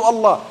only to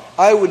Allah.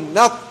 I will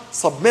not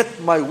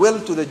submit my will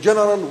to the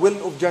general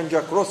will of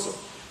Jean-Jacques Rousseau.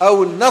 I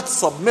will not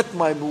submit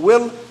my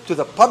will to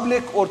the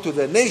public or to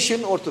the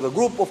nation or to the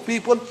group of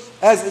people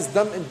as is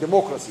done in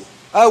democracy.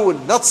 I will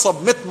not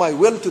submit my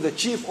will to the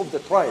chief of the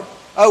tribe.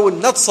 I will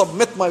not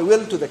submit my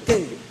will to the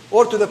king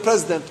or to the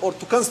president or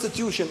to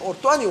constitution or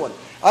to anyone.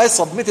 I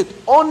submit it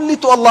only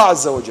to Allah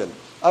Azza wa Jal.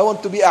 I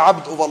want to be a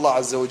abd of Allah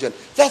Azza wa Jal.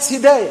 That's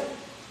hidayah.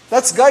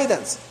 That's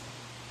guidance.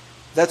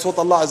 That's what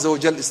Allah Azza wa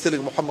Jal is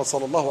telling Muhammad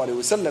sallallahu alayhi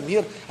wa sallam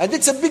here. And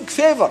it's a big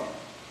favor.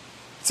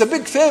 It's a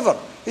big favor.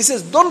 He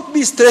says, don't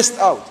be stressed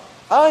out.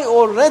 I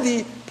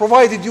already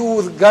provided you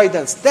with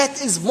guidance.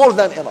 That is more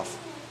than enough.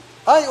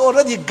 I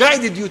already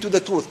guided you to the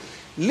truth.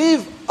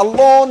 Leave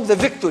alone the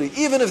victory.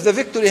 Even if the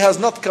victory has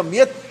not come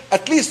yet,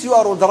 at least you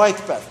are on the right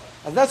path.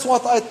 And that's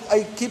what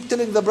I keep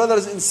telling the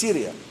brothers in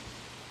Syria,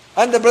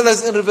 and the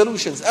brothers in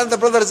revolutions, and the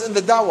brothers in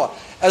the da'wah.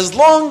 As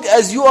long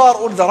as you are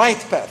on the right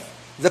path,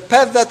 the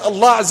path that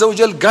Allah Azza wa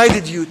Jal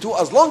guided you to,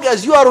 as long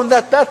as you are on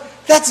that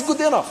path, that's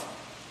good enough.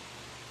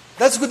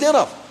 That's good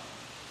enough.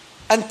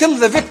 Until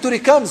the victory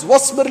comes,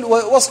 وَاصْبِرْ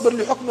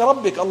لِحُكْمِ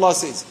رَبِّكَ, Allah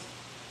says.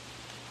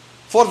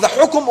 For the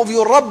hukum of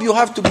your Rabb, you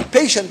have to be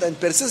patient and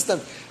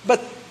persistent. But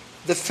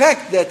the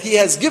fact that He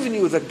has given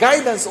you the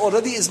guidance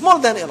already is more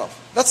than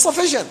enough. That's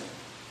sufficient.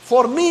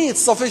 For me, it's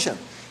sufficient.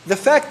 The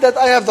fact that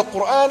I have the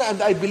Quran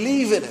and I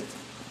believe in it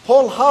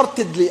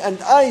wholeheartedly and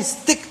I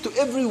stick to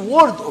every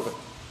word of it.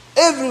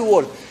 Every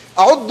word.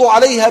 أَعُضُّ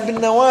عَلَيْهَا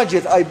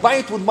بِالنَّوَاجِذ, I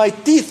bite with my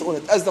teeth on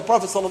it, as the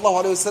Prophet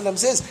ﷺ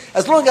says.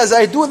 As long as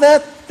I do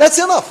that, that's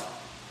enough.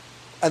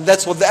 And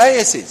that's what the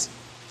ayah says.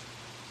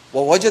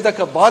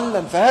 وَوَجَدَكَ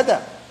ضَالًّا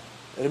فَهَدَى.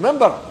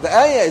 Remember, the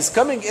ayah is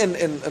coming in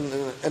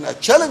a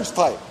challenge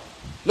time.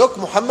 Look,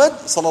 Muhammad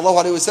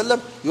sallallahu alayhi wa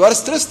sallam, you are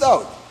stressed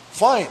out.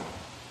 Fine.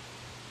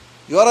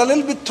 You are a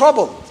little bit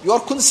troubled. You are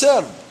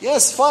concerned.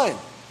 Yes, fine.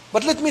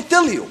 But let me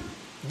tell you,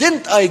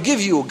 didn't I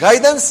give you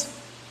guidance?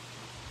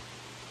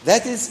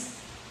 That is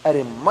a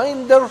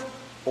reminder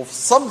of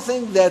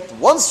something that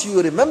once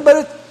you remember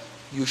it,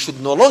 you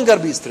should no longer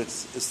be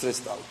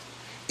stressed out.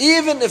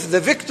 Even if the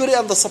victory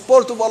and the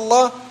support of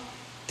Allah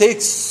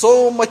takes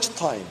so much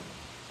time.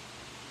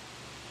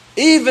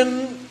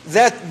 Even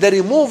that the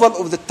removal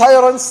of the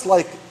tyrants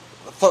like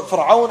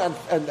Fir'aun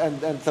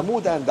and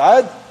Thamud and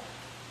Ad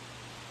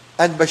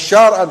and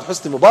Bashar and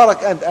Husni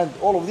Mubarak and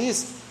all of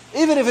these,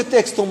 even if it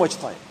takes too much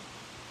time.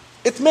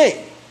 It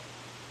may.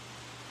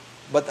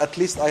 But at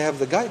least I have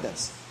the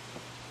guidance.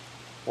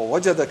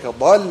 وَوَجَدَكَ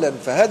ضَالًّا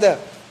فَهَدَى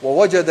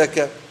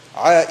وَوَجَدَكَ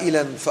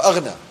عَائِلًا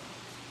فَأَغْنَى.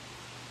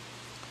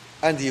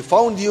 And He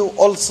found you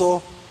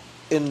also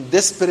in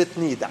desperate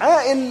need.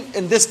 عائل,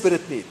 in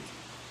desperate need.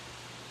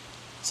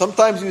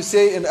 Sometimes we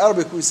say, in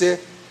Arabic we say,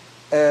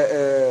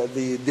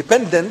 the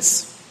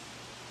dependents,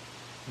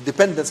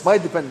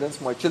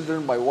 my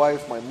children, my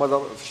wife, my mother,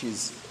 if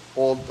she's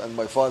old, and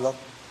my father,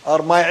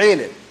 are my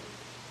عائلة.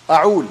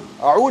 أعول.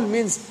 أعول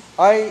means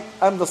I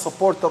am the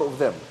supporter of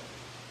them.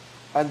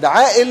 And the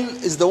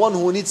عائل is the one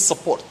who needs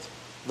support,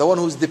 the one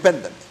who is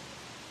dependent.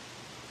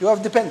 You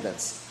have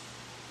dependents.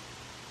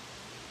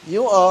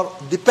 You are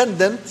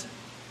dependent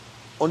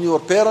on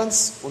your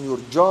parents, on your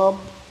job,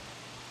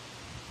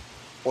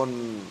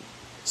 on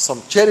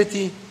some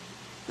charity.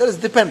 There is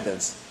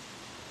dependence.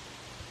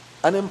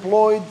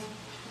 Unemployed,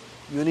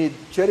 you need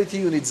charity,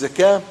 you need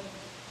zakah.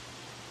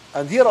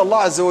 And here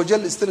Allah Azza wa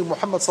Jal is telling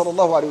Muhammad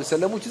sallallahu alayhi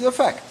wa sallam, which is a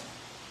fact,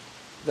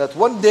 that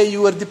one day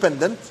you were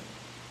dependent,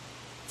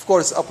 of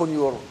course, upon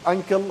your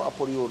uncle,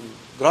 upon your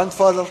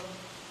grandfather.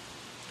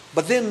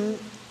 But then,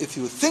 if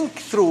you think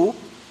through,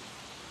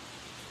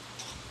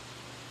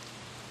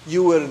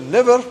 you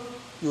never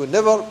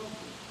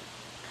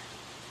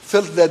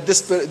felt that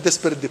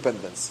desperate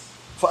dependence.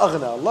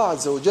 فَأَغْنَى, Allah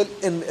Azza wa Jal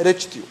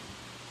enriched you.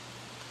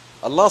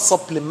 Allah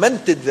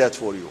supplemented that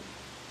for you.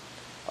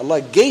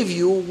 Allah gave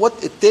you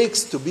what it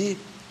takes to be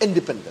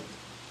independent,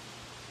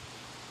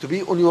 to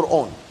be on your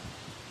own.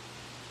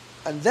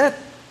 And that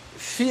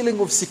feeling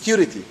of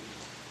security.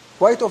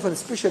 Quite often,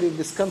 especially in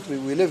this country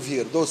we live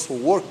here, those who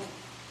work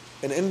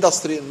in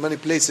industry in many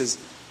places,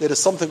 there is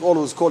something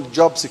always called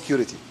job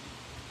security.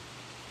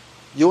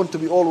 You want to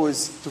be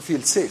always to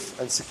feel safe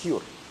and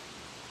secure.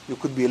 You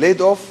could be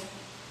laid off,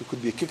 you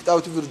could be kicked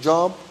out of your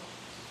job,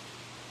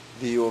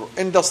 your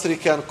industry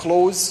can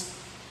close,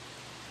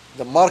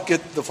 the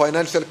market, the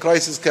financial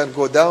crisis can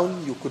go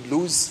down, you could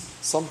lose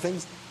some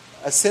things.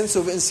 A sense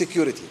of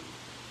insecurity.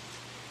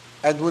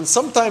 And when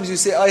sometimes you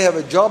say, I have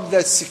a job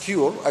that's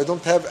secure, I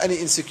don't have any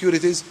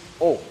insecurities,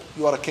 oh,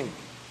 you are a king.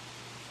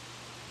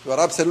 You are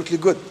absolutely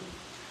good.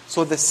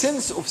 So the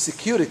sense of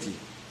security,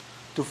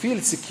 to feel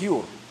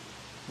secure,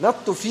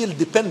 not to feel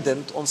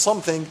dependent on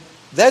something,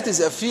 that is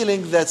a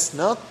feeling that's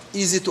not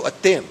easy to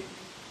attain.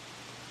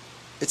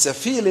 It's a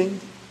feeling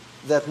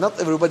that not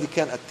everybody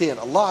can attain.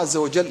 Allah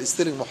Azza wa Jal is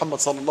telling Muhammad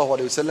sallallahu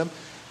alayhi wa sallam,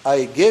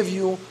 I gave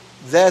you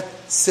that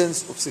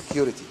sense of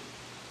security.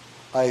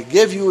 I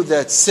gave you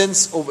that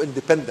sense of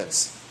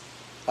independence.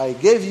 I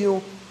gave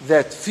you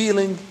that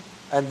feeling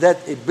and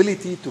that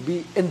ability to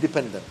be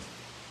independent.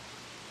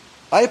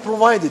 I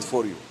provided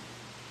for you.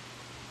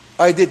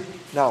 I did.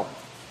 Now,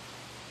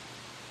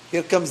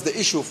 here comes the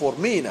issue for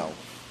me now.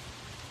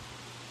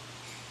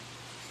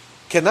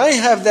 Can I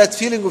have that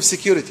feeling of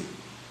security?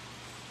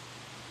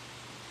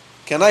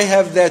 Can I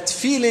have that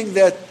feeling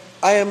that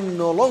I am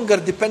no longer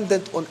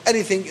dependent on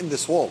anything in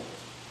this world?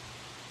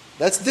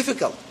 That's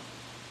difficult.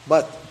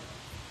 But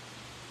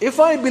if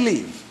I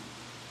believe,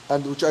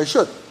 and which I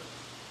should,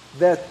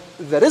 that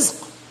the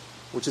rizq,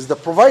 which is the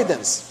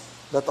providence,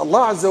 that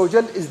Allah Azza wa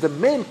Jal is the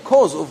main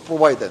cause of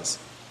providence.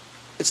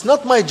 It's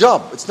not my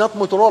job, it's not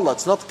Motorola,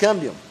 it's not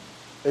Cambium,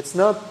 it's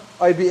not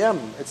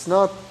IBM, it's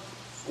not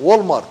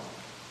Walmart.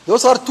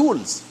 Those are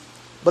tools.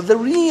 But the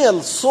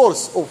real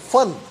source of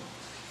fund,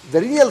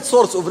 the real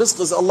source of rizq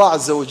is Allah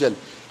Azza wa Jal.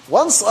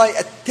 Once I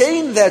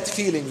attain that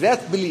feeling,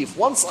 that belief,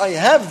 once I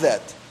have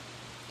that,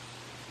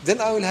 then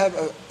I will have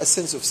a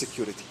sense of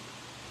security.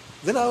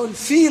 Then I will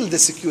feel the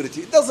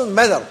security. It doesn't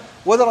matter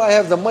whether I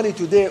have the money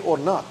today or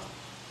not,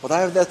 but I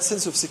have that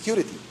sense of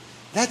security.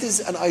 That is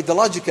an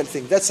ideological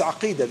thing. That's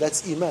aqeedah,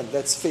 that's iman,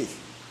 that's faith.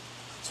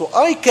 So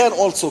I can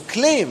also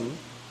claim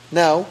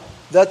now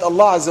that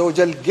Allah Azza wa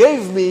Jal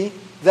gave me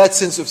that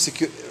sense of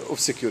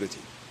security.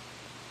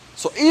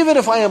 So even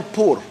if I am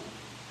poor,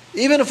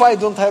 even if I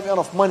don't have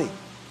enough money,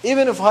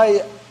 even if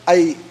I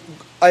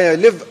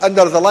live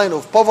under the line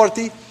of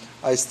poverty,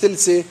 I still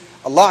say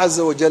Allah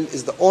Azza wa Jal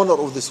is the owner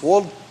of this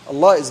world.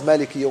 Allah is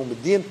Maliki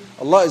Yawmuddin.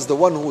 Allah is the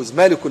one who is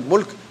Malikul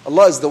Mulk.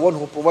 Allah is the one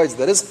who provides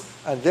the rizq.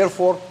 And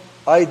therefore,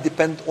 I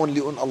depend only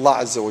on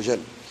Allah Azza wa Jal.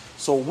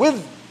 So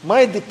with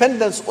my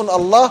dependence on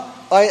Allah,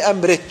 I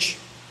am rich.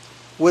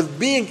 With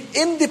being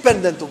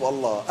independent of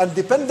Allah and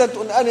dependent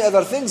on any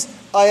other things,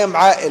 I am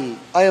a'il,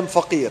 I am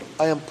faqir,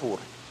 I am poor.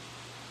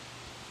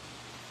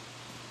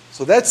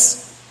 So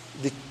that's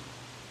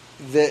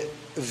the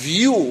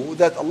view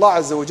that Allah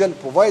Azza wa Jal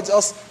provides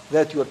us,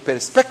 that your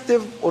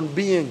perspective on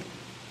being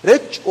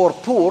rich or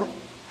poor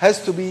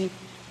has to be,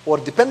 or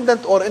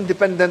dependent or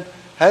independent,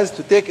 has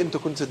to take into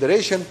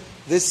consideration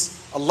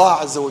this Allah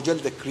Azza wa Jal,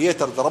 the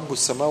creator, the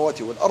Rabbus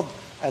Samawati wal Ard,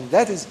 and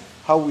that is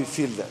how we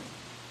feel that.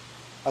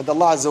 And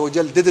Allah Azza wa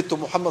Jal did it to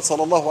Muhammad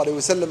sallallahu alayhi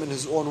wa sallam in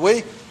his own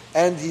way,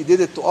 and he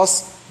did it to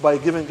us by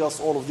giving us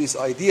all of these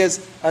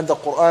ideas and the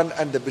Quran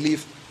and the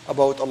belief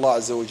about Allah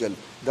Azza wa Jal.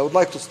 I would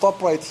like to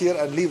stop right here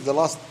and leave the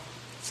last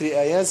three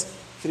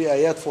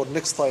ayat for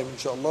next time,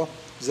 inshallah.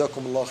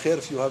 Jazakumullah khair.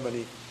 If you have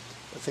any,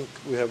 I think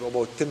we have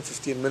about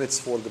 10-15 minutes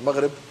for the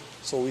Maghrib,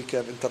 so we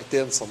can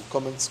entertain some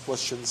comments,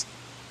 questions.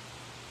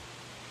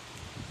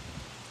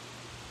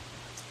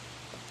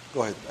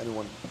 Go ahead,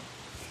 anyone.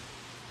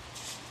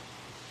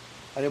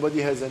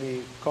 Anybody has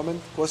any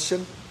comment,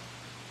 question?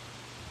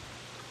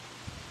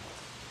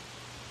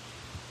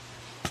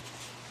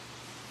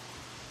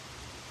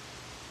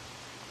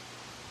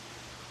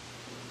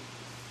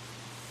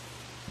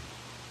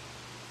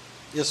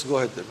 Yes, go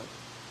ahead, then.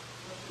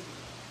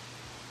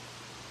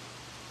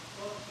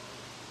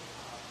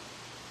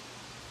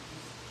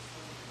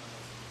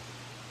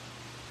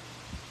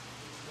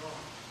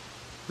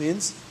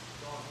 Means?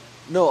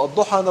 No,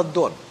 Ad-Duha not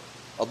dawn.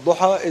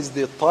 Ad-Duha is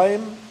the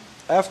time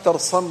after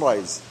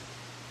sunrise.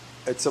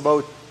 It's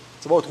about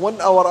 1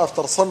 hour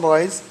after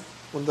sunrise,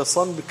 when the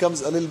sun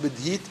becomes a little bit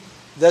heat.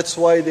 That's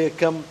why they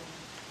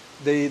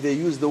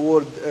use the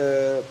word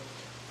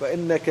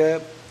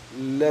فإنك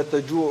لا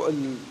تجوع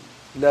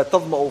لا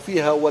تظمأ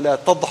فيها ولا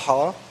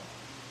تضحى.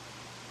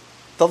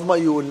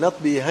 تظمأ, you will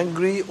not be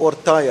hungry or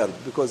tired,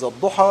 because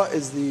Ad-Duha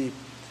is the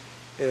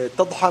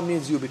تضحى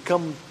means you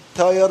become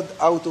tired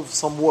out of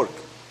some work.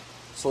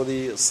 So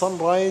the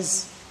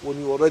sunrise, when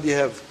you already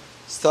have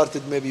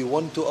started maybe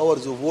 1-2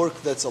 hours of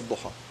work, that's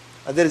Ad-Duha.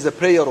 And there is a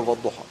prayer of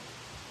Ad-Duha.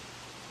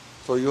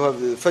 So you have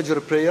the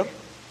Fajr prayer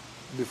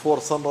before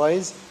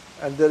sunrise,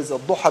 and there is a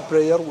Duha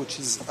prayer which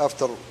is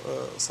after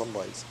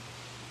sunrise.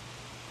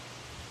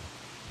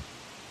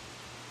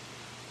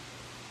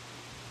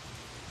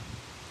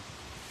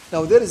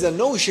 Now there is a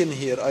notion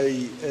here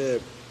I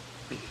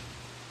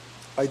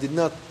did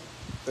not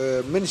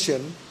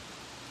mention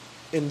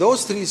in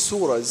those three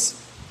surahs,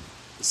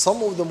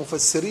 some of the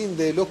mufassirin,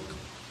 they look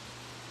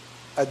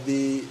at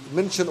the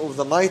mention of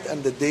the night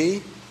and the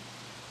day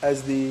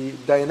as the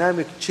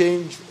dynamic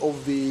change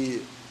of the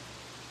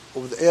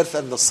earth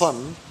and the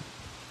sun,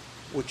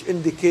 which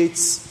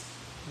indicates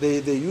they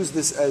use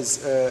this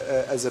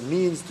as a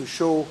means to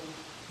show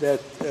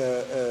that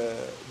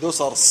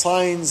those are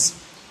signs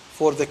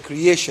for the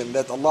creation,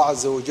 that Allah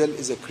Azza wa Jal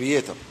is a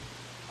creator.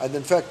 And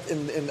in fact,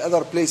 in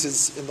other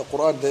places in the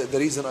Quran, the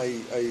reason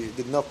I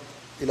did not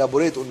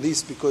elaborate on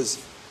this, because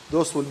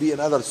those will be in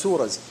other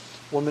surahs.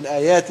 وَمِنْ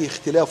آيَاتِ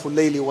اخْتِلَافُ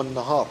اللَّيْلِ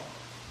وَالنَّهَارِ.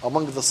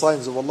 Among the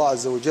signs of Allah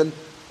Azza wa Jal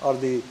are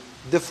the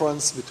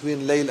difference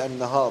between layl and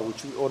nahar,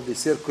 or the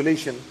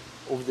circulation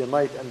of the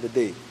night and the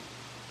day.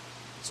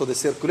 So the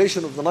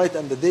circulation of the night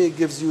and the day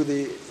gives you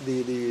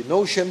the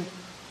notion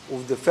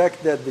of the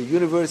fact that the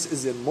universe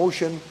is in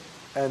motion,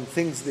 and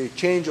things, they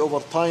change over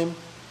time,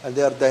 and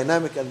they are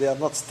dynamic and they are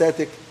not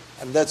static,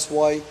 and that's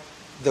why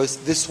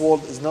this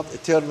world is not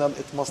eternal,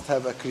 it must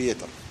have a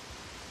creator.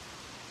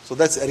 So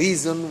that's a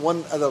reason,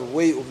 one other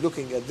way of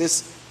looking at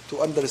this, to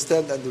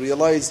understand and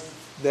realize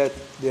that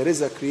there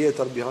is a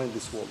creator behind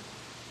this world.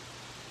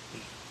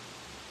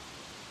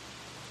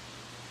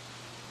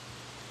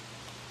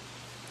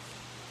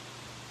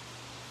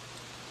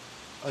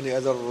 Any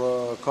other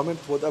comment,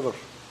 whatever,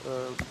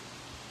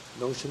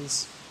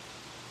 notions?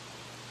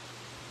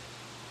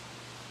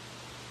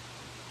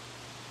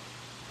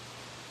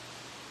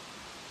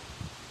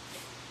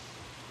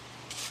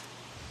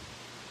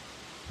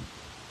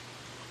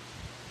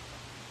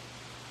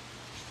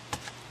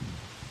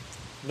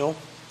 No?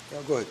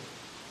 Yeah, go ahead.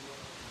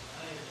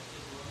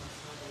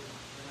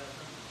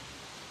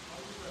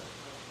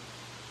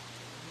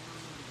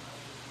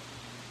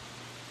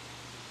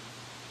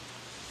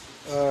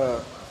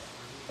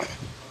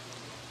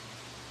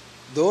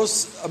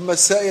 Those أما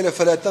السائل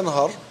فلا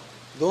تنهر,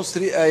 those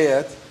three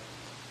ayat,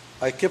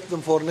 I kept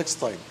them for next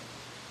time.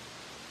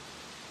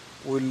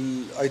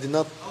 I did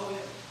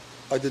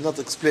not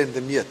explain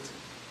them yet.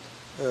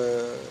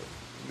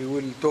 We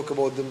will talk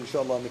about them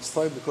inshallah next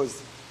time,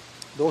 because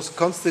those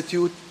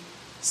constitute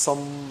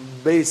some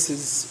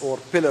bases or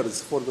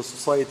pillars for the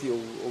society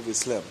of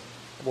Islam,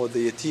 about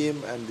the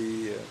yatim and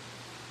the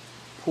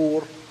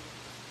poor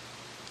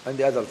and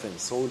the other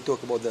things. So we'll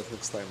talk about that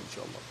next time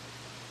inshallah.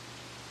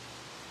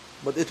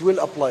 But it will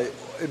apply.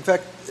 In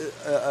fact,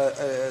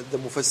 the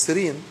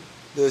mufassirin,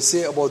 they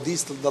say about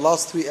these, the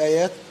last three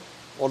ayat,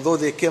 although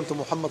they came to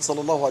Muhammad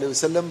sallallahu alaihi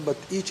wasallam, but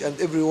each and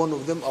every one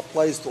of them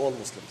applies to all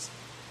Muslims.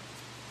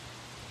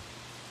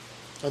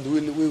 And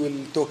we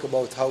will talk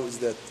about how is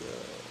that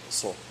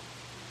so.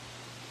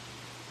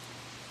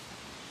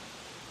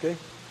 Okay?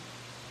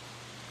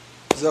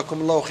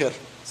 جزاكم الله خير.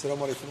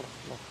 السلام عليكم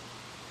ورحمة الله.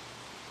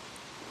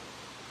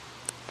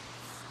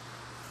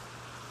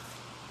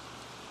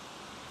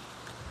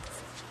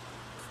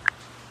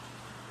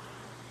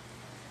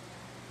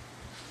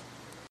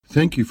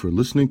 Thank you for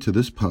listening to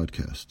this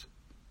podcast.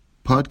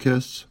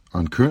 Podcasts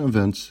on current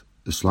events,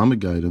 Islamic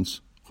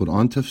guidance,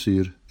 Quran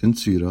Tafseer, and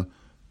Seerah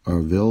are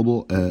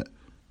available at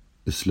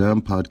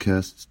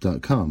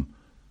islampodcasts.com,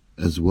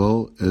 as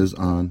well as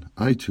on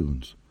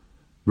iTunes.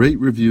 Rate,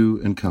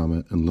 review, and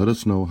comment, and let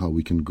us know how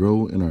we can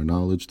grow in our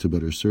knowledge to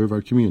better serve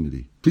our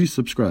community. Please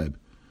subscribe,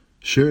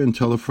 share, and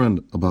tell a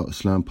friend about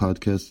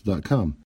islampodcasts.com.